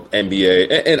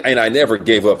 NBA, and I never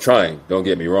gave up trying. Don't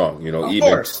get me wrong.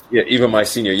 Even my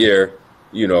senior year,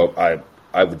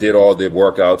 I did all the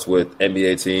workouts with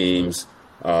NBA teams.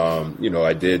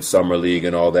 I did summer league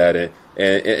and all that.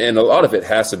 And a lot of it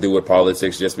has to do with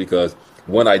politics just because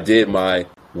when I did my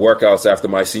workouts after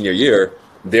my senior year,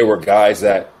 there were guys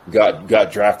that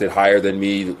got drafted higher than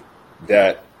me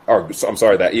that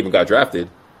even got drafted.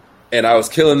 And I was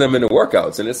killing them in the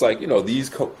workouts. And it's like,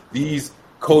 these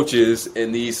coaches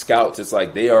and these scouts, it's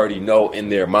like they already know in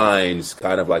their minds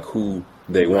kind of like who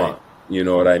they want. You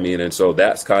know what I mean? And so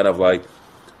that's kind of like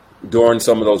during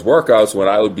some of those workouts when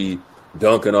I would be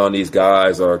dunking on these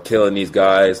guys or killing these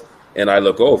guys and I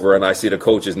look over and I see the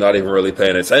coaches not even really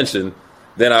paying attention,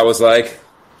 then I was like,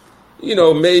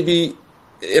 maybe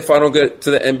if I don't get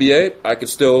to the NBA, I could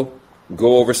still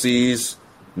go overseas,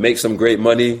 make some great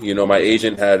money. My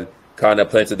agent had kind of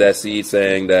planted that seed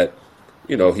saying that,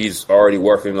 he's already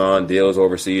working on deals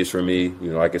overseas for me.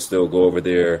 I could still go over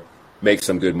there, make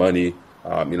some good money.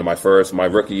 My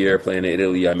rookie year playing in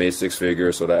Italy, I made 6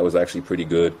 figures, so that was actually pretty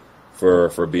good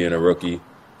for being a rookie.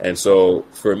 And so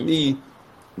for me,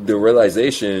 the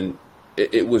realization,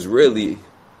 it was really,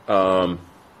 I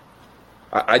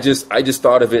just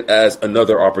thought of it as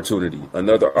another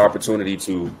opportunity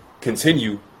to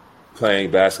continue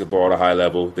playing basketball at a high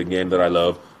level, the game that I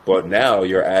love. But now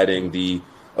you're adding the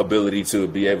ability to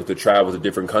be able to travel to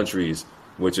different countries,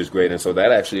 which is great. And so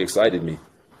that actually excited me.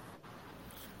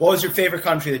 What was your favorite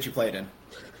country that you played in?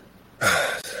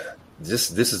 This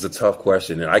is a tough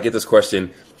question. And I get this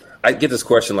question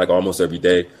like almost every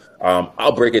day.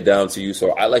 I'll break it down to you.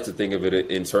 So I like to think of it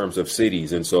in terms of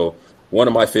cities. And so one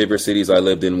of my favorite cities I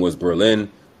lived in was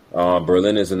Berlin.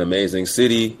 Berlin is an amazing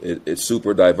city. It's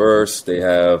super diverse. They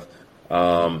have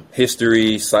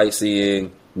history,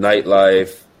 sightseeing,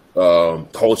 nightlife,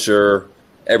 culture,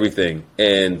 everything.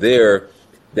 And there,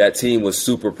 that team was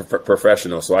super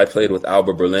professional. So I played with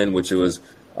Alba Berlin, which was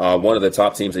one of the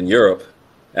top teams in Europe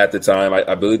at the time.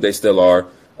 I believe they still are.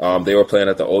 They were playing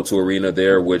at the O2 Arena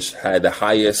there, which had the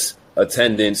highest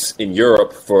attendance in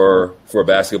Europe for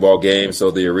basketball games.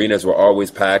 So the arenas were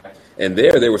always packed. And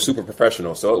there they were super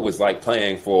professional. So it was like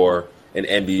playing for an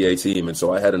NBA team. And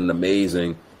so I had an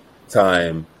amazing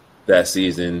time that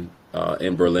season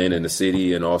in Berlin, in the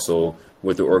city, and also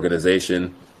with the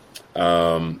organization.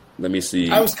 Let me see.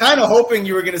 I was kind of hoping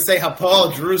you were going to say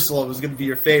Hapoel Jerusalem was going to be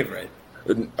your favorite.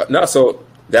 No, so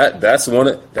that's one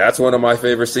of my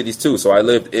favorite cities too. So I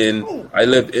lived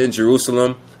in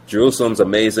Jerusalem. Jerusalem's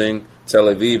amazing. Tel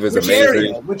Aviv is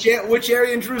amazing. Area? Which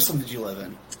area in Jerusalem did you live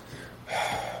in?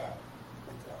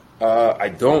 I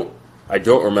don't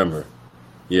remember.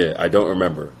 Yeah, I don't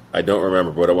remember.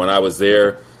 But when I was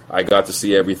there, I got to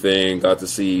see everything. Got to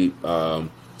see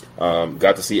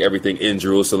everything in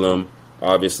Jerusalem.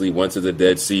 Obviously, went to the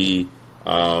Dead Sea.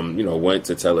 Went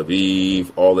to Tel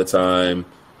Aviv all the time.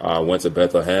 Went to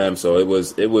Bethlehem. So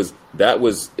that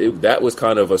was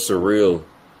kind of a surreal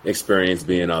experience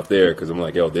being out there, because I'm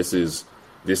like, yo, this is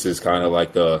kind of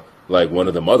like one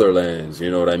of the motherlands, you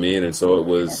know what I mean? And so it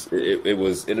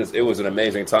was an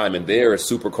amazing time. And there is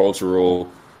super cultural.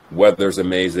 weather's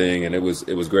amazing, and it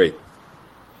was great.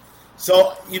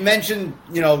 So you mentioned,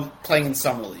 playing in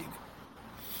Summer League.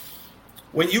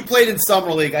 When you played in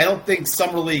Summer League, I don't think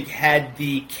Summer League had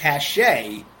the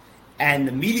cachet and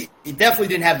the media. It definitely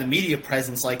didn't have the media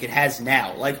presence like it has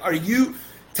now. Like,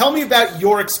 tell me about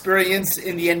your experience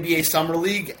in the NBA Summer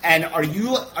League, and are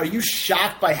you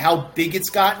shocked by how big it's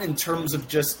gotten in terms of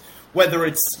just whether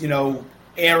it's,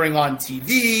 airing on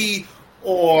TV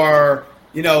or,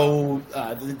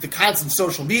 the constant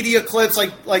social media clips,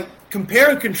 like compare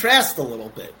and contrast a little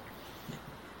bit.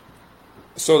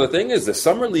 So the thing is, the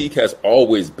Summer League has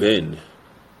always been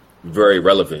very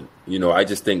relevant. I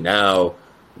just think now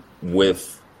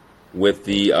with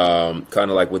the kind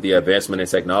of like with the advancement in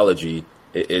technology,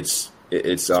 it's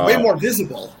way more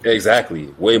visible.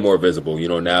 Exactly, way more visible.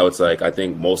 Now it's like I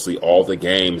think mostly all the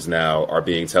games now are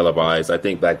being televised. I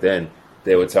think back then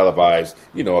they would televise,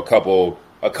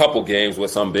 a couple games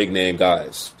with some big name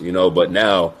guys, but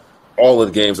now all of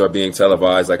the games are being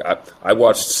televised. Like I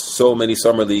watched so many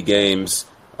Summer League games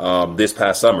this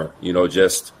past summer,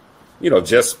 just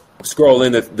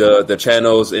scrolling the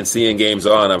channels and seeing games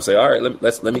on. I'm saying, all right,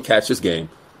 let me catch this game.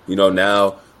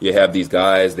 Now you have these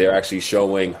guys, they're actually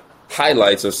showing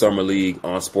highlights of Summer League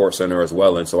on SportsCenter as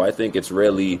well. And so I think it's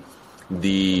really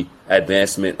the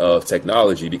advancement of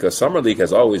technology, because Summer League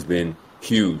has always been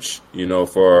huge,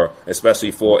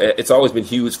 it's always been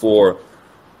huge for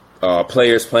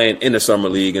players playing in the Summer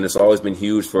League, and it's always been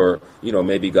huge for,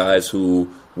 maybe guys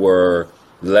who were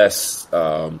less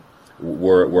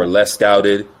less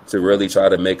scouted to really try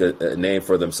to make a name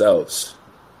for themselves.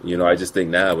 I just think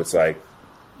now it's like,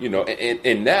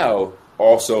 and now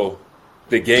also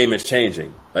the game is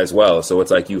changing as well. So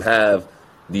it's like you have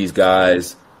these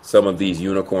guys, some of these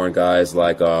unicorn guys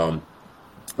like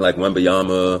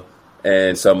Wembanyama,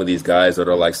 and some of these guys that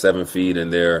are like 7 feet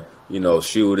and they're,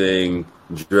 shooting,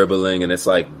 dribbling, and it's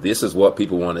like, this is what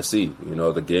people want to see.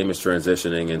 The game is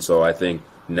transitioning, and so I think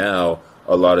now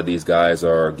a lot of these guys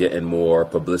are getting more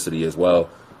publicity as well.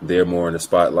 They're more in the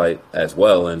spotlight as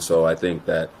well, and so I think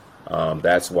that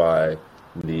that's why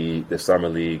the Summer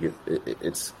League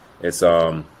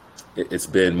it's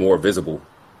been more visible.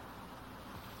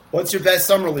 What's your best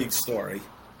Summer League story?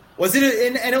 Was it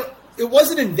it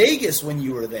wasn't in Vegas when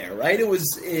you were there, right? It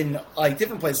was in like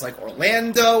different places, like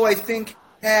Orlando, I think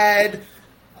had.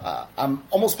 I'm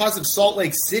almost positive Salt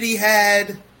Lake City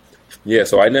had. Yeah,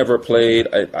 so I never played.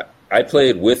 I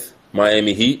played with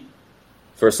Miami Heat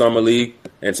for Summer League,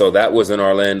 and so that was in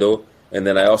Orlando. And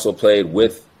then I also played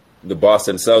with the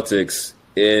Boston Celtics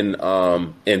in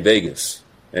Vegas.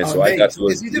 And so I got to.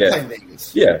 Because you did play in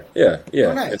Vegas. Yeah.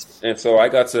 Oh, nice. And so I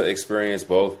got to experience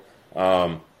both.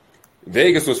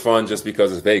 Vegas was fun just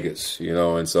because it's Vegas,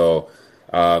 and so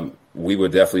we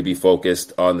would definitely be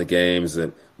focused on the games,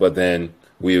 but then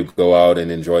we would go out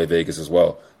and enjoy Vegas as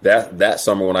well. That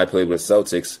summer when I played with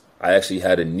Celtics, I actually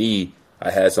had I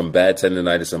had some bad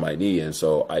tendonitis in my knee, and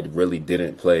so I really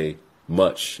didn't play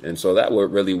much, and so that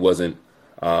really wasn't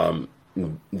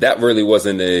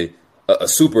a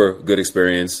super good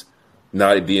experience.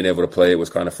 Not being able to play, it was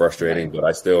kind of frustrating, but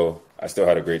I still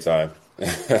had a great time.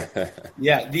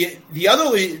 Yeah, the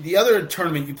other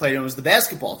tournament you played in was the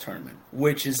basketball tournament,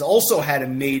 which has also had a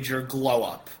major glow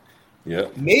up. Yeah,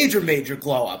 major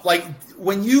glow up. Like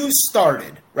when you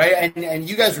started, right? And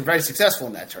you guys were very successful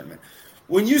in that tournament.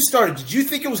 When you started, did you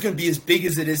think it was going to be as big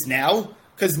as it is now?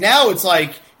 Because now it's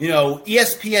like,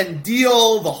 ESPN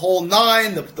deal, the whole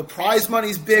nine, the prize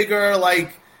money's bigger.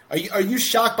 Like, are you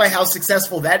shocked by how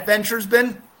successful that venture's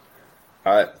been?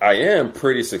 I am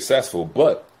pretty successful,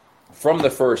 but from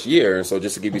the first year, and so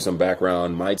just to give you some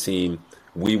background, my team,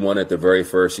 we won it the very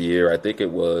first year. I think it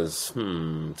was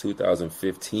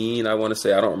 2015, I want to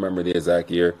say. I don't remember the exact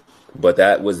year, but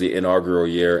that was the inaugural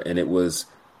year, and it was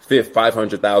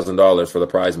 $500,000 for the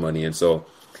prize money. And so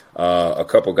a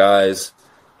couple guys,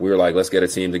 we were like, let's get a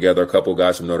team together. A couple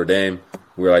guys from Notre Dame,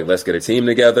 we were like, let's get a team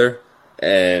together.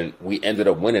 And we ended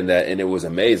up winning that, and it was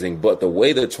amazing. But the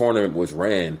way the tournament was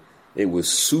ran, it was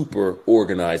super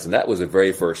organized, and that was the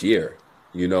very first year,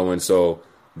 and so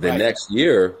the next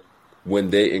year when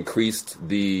they increased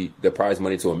the prize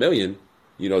money to $1 million,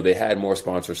 they had more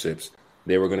sponsorships.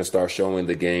 They were going to start showing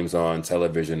the games on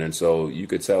television, and so you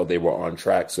could tell they were on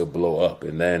track to blow up.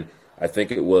 And then I think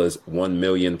it was 1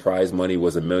 million prize money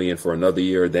was $1 million for another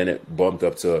year. Then it bumped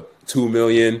up to 2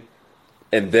 million.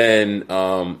 And then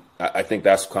I think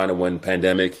that's kind of when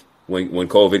when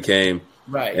COVID came.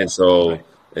 Right. And so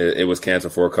it was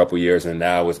canceled for a couple years, and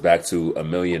now it's back to $1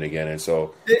 million again. And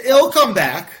so it'll come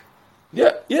back.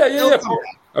 Yeah.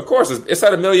 Of course, it's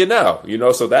at $1 million now.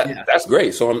 So that's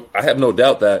great. So I have no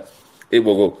doubt that it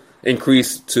will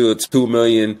increase to 2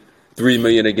 million, 3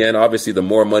 million again. Obviously, the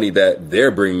more money that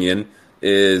they're bringing in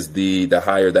is the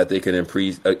higher that they can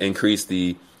increase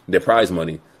the prize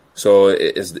money. So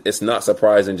it's not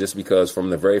surprising just because from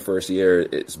the very first year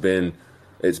it's been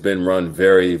run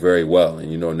very, very well.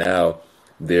 And now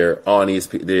they're on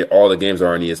ESPN. All the games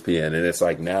are on ESPN, and it's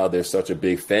like now there's such a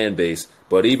big fan base.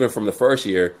 But even from the first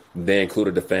year, they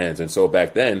included the fans, and so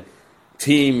back then,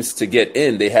 teams to get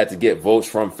in, they had to get votes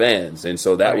from fans, and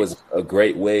so that was a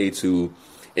great way to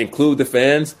include the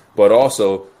fans, but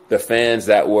also the fans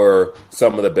that were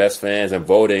some of the best fans and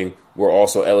voting were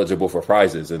also eligible for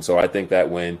prizes. And so I think that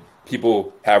when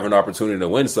people have an opportunity to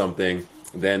win something,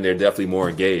 then they're definitely more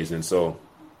engaged. And so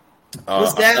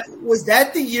was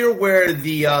that the year where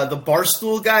the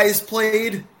Barstool guys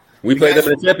played? We played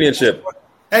them in the championship.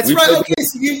 That's right. Okay,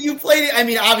 so you played it. I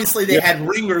mean, obviously they had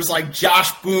ringers like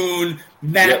Josh Boone,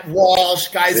 Matt Walsh,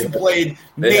 guys who played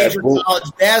major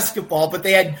college basketball, but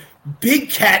they had Big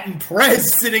Cat and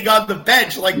Prez sitting on the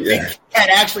bench. Like Big Cat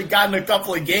actually got in a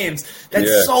couple of games.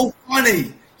 That's so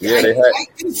funny. Yeah, they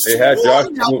had Josh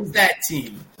Boone. That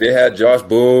team. They had Josh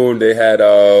Boone. They had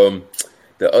the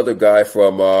other guy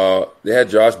from they had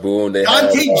Josh Boone. They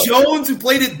Dante had Jones, who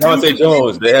played at Dante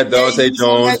Jones. They had Dante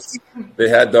Jones. They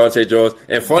had Dante Jones.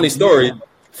 And funny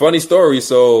story.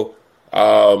 So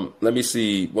let me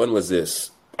see. When was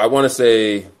this? I want to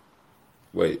say,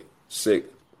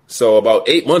 So about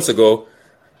 8 months ago,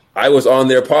 I was on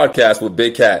their podcast with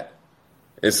Big Cat.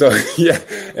 And so,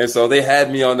 and so they had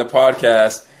me on the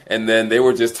podcast, and then they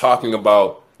were just talking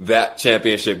about that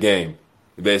championship game,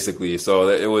 basically. So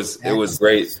it was great.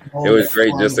 It was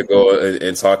great just to go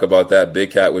and talk about that.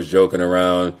 Big Cat was joking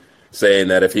around, saying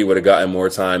that if he would have gotten more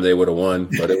time, they would have won.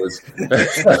 But it was,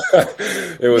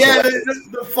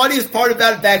 the funniest part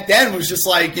about it back then was just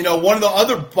like, one of the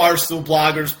other Barstool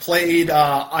bloggers played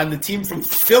on the team from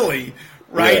Philly,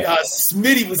 right? Yeah.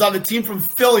 Smitty was on the team from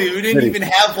Philly, who didn't even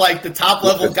have like the top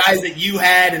level guys that you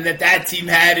had and that team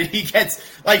had, and he gets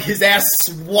like his ass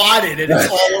swatted, and it's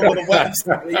all over the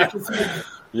website.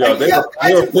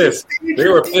 They were pissed. They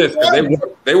were pissed because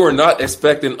they were not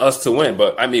expecting us to win.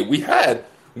 But I mean, we had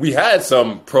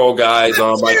some pro guys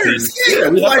on my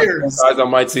team. We had guys on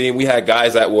my team. We had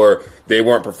guys that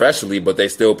weren't professionally, but they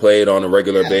still played on a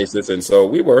regular basis, and so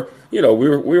we were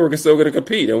still going to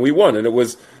compete, and we won, and it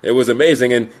was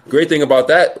amazing. And great thing about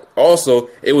that, also,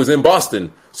 it was in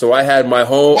Boston, so I had my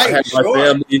home, I had my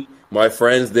family, my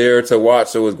friends there to watch.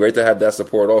 So it was great to have that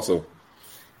support, also.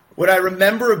 What I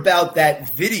remember about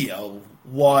that video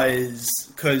was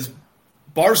because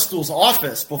Barstool's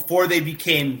office, before they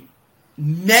became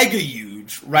mega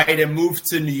huge, right, and moved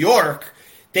to New York,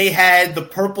 they had the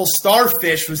purple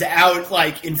starfish was out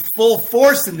like in full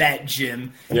force in that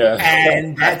gym. Yeah.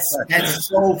 And that's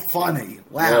so funny.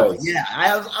 Wow. Yeah.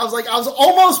 I was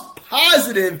almost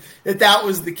positive that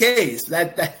was the case.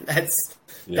 That's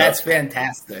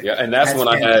fantastic. Yeah, and that's when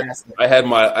I had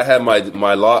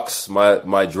my locks,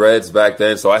 my dreads back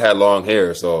then, so I had long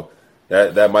hair. So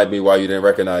that might be why you didn't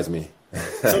recognize me.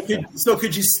 So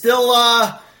could you still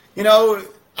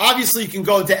obviously you can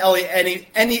go to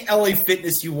any LA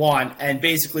Fitness you want and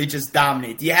basically just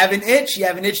dominate. Do you have an itch? You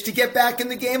have an itch to get back in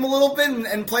the game a little bit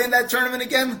and play in that tournament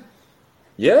again?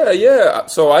 Yeah.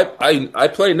 So I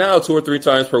play now 2 or 3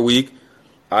 times per week.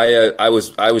 I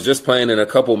was just playing in a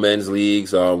couple men's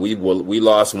leagues. We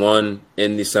lost one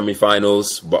in the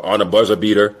semifinals, but on a buzzer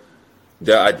beater.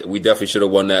 We definitely should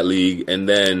have won that league. And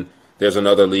then there's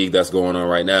another league that's going on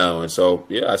right now. And so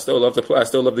I still love to play. I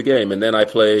still love the game. And then I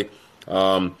play.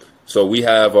 So we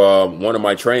have one of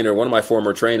my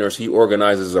former trainers. He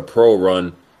organizes a pro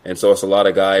run, and so it's a lot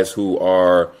of guys who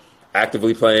are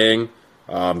actively playing,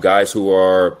 guys who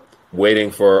are waiting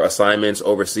for assignments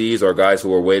overseas, or guys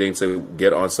who are waiting to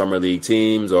get on summer league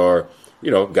teams, or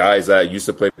guys that used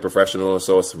to play professional.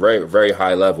 So it's very, very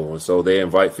high level, and so they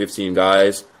invite 15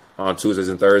 guys on Tuesdays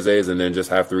and Thursdays, and then just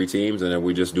have 3 teams, and then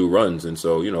we just do runs. And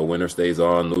so winner stays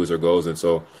on, loser goes, and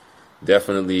so. I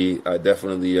definitely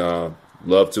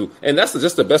love to, and that's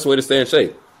just the best way to stay in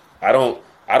shape. I don't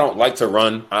like to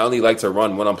run. I only like to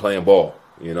run when I'm playing ball,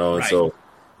 and so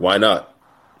why not?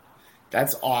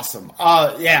 That's awesome.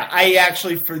 I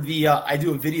actually I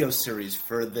do a video series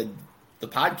for the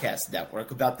podcast network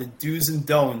about the do's and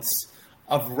don'ts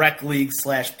of rec league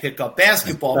 / pickup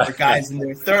basketball for guys in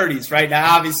their 30s. Right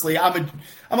now, obviously, I'm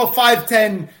a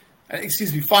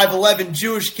 5'11"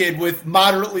 Jewish kid with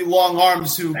moderately long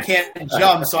arms who can't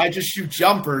jump, so I just shoot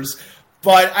jumpers.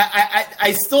 But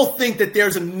I still think that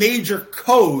there's a major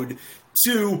code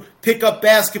to pick up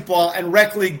basketball and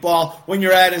rec league ball when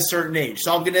you're at a certain age.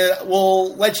 So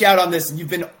we'll let you out on this, and you've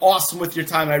been awesome with your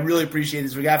time, and I really appreciate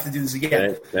this. We're going to have to do this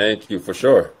again. Thank you, for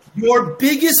sure. Your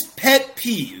biggest pet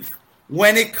peeve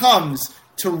when it comes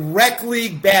to rec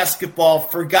league basketball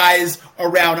for guys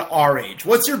around our age.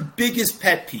 What's your biggest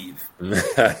pet peeve?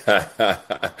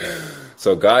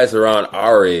 So guys around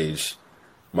our age,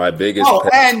 my biggest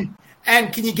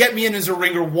And can you get me in as a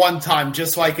ringer one time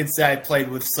just so I could say I played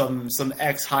with some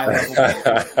ex high level people?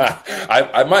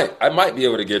 I might be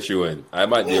able to get you in.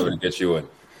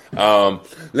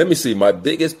 Let me see. My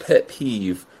biggest pet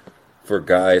peeve for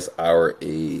guys our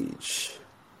age.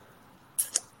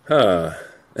 That's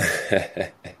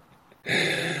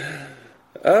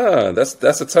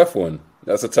a tough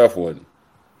one.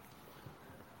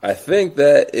 I think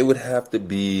that it would have to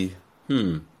be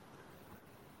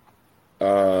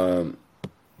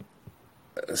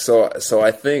So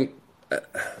I think that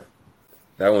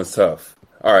one's tough.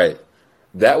 All right,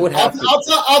 that would have.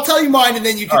 I'll tell you mine, and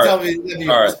then you can tell me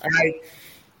yours. All right.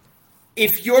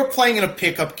 If you're playing in a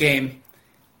pickup game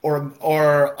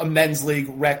or a men's league,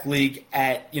 rec league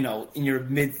at in your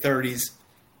mid-30s,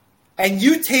 and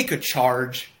you take a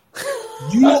charge,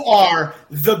 you are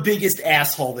the biggest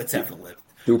asshole that's ever lived.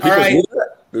 Do people do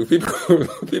that? Do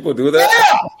people do that?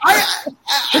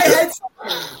 Yeah,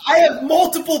 I have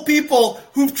multiple people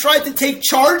who've tried to take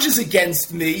charges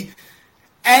against me,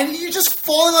 and you're just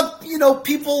falling up,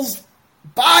 people's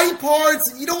body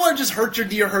parts. You don't want to just hurt your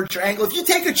knee or hurt your ankle. If you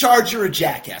take a charge, you're a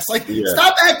jackass.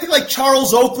 Stop acting like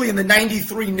Charles Oakley in the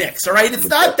 '93 Knicks. All right, it's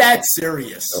not that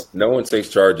serious. No one takes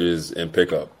charges in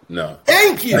pickup. No.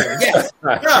 Thank you. Yes.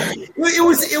 It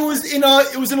was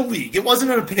in a league. It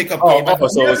wasn't in a pickup game.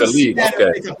 So it was a league.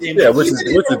 Okay. Yeah, which is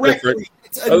different.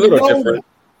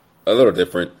 A little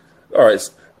different. All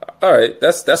right.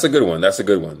 That's a good one. That's a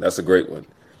great one.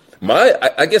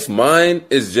 I guess mine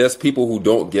is just people who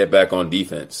don't get back on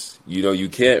defense. You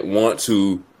can't want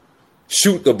to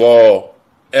shoot the ball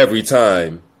every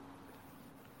time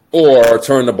or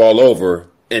turn the ball over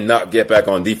and not get back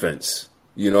on defense.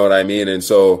 You know what I mean? And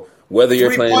so whether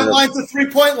you're playing the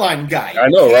 3-point line guy, I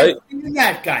know, right?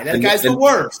 That guy's the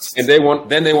worst. And they want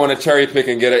to cherry pick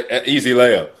and get an easy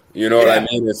layup. You know what I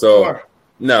mean? And so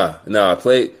nah,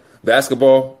 play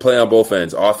basketball, play on both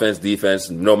ends, offense, defense,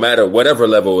 no matter whatever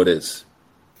level it is.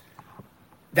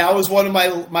 That was one of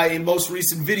my most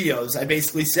recent videos. I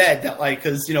basically said that,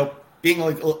 because being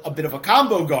a bit of a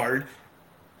combo guard,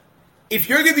 if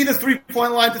you're going to be the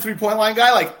 3-point line to 3-point line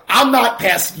guy, I'm not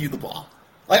passing you the ball.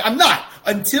 I'm not.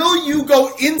 Until you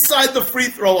go inside the free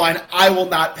throw line, I will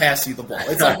not pass you the ball.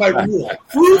 It's my rule.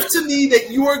 Prove to me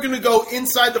that you are going to go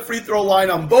inside the free throw line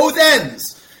on both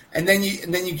ends, and then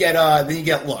you get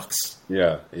looks.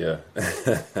 Yeah.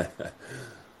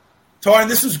 Torrin,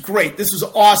 this was great. This was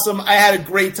awesome. I had a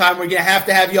great time. We're going to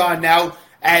have you on now.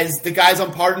 As the guys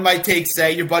on Pardon My Take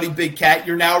say, your buddy Big Cat,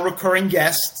 you're now a recurring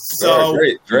guest. So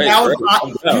great. You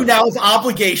now have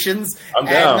obligations. I'm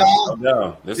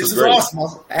down. This is great.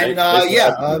 Awesome.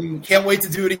 And can't wait to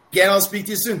do it again. I'll speak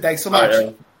to you soon. Thanks so much.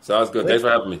 Right, sounds good. Thanks for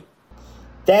having me.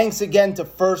 Thanks again to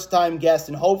first-time guest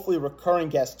and hopefully recurring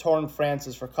guest Torrin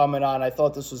Francis for coming on. I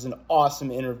thought this was an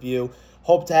awesome interview.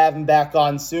 Hope to have him back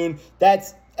on soon.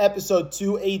 That's episode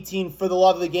 218. For the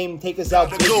love of the game, take us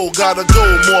out. Gotta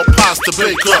go, more pasta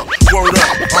bake up. Word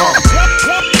up.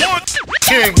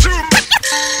 King.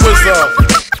 What's up?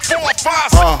 4,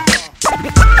 5. 1,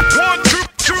 2,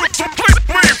 2,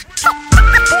 3.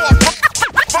 4,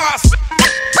 5.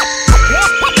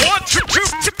 1, 2, 2,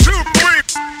 2, 3.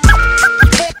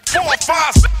 4,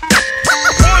 5.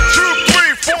 1, 2,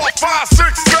 3, 4, 5,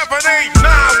 6, 7, 8,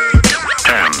 9,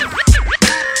 10.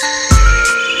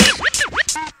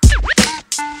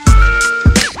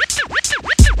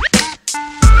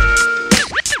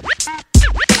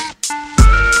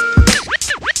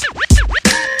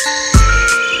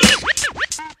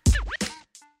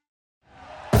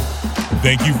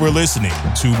 Thank you for listening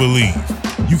to Believe.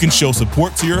 You can show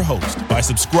support to your host by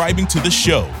subscribing to the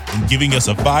show and giving us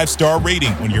a 5-star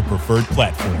rating on your preferred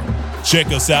platform. Check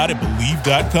us out at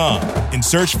Believe.com and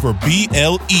search for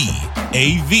BLEAV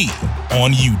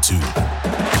on YouTube.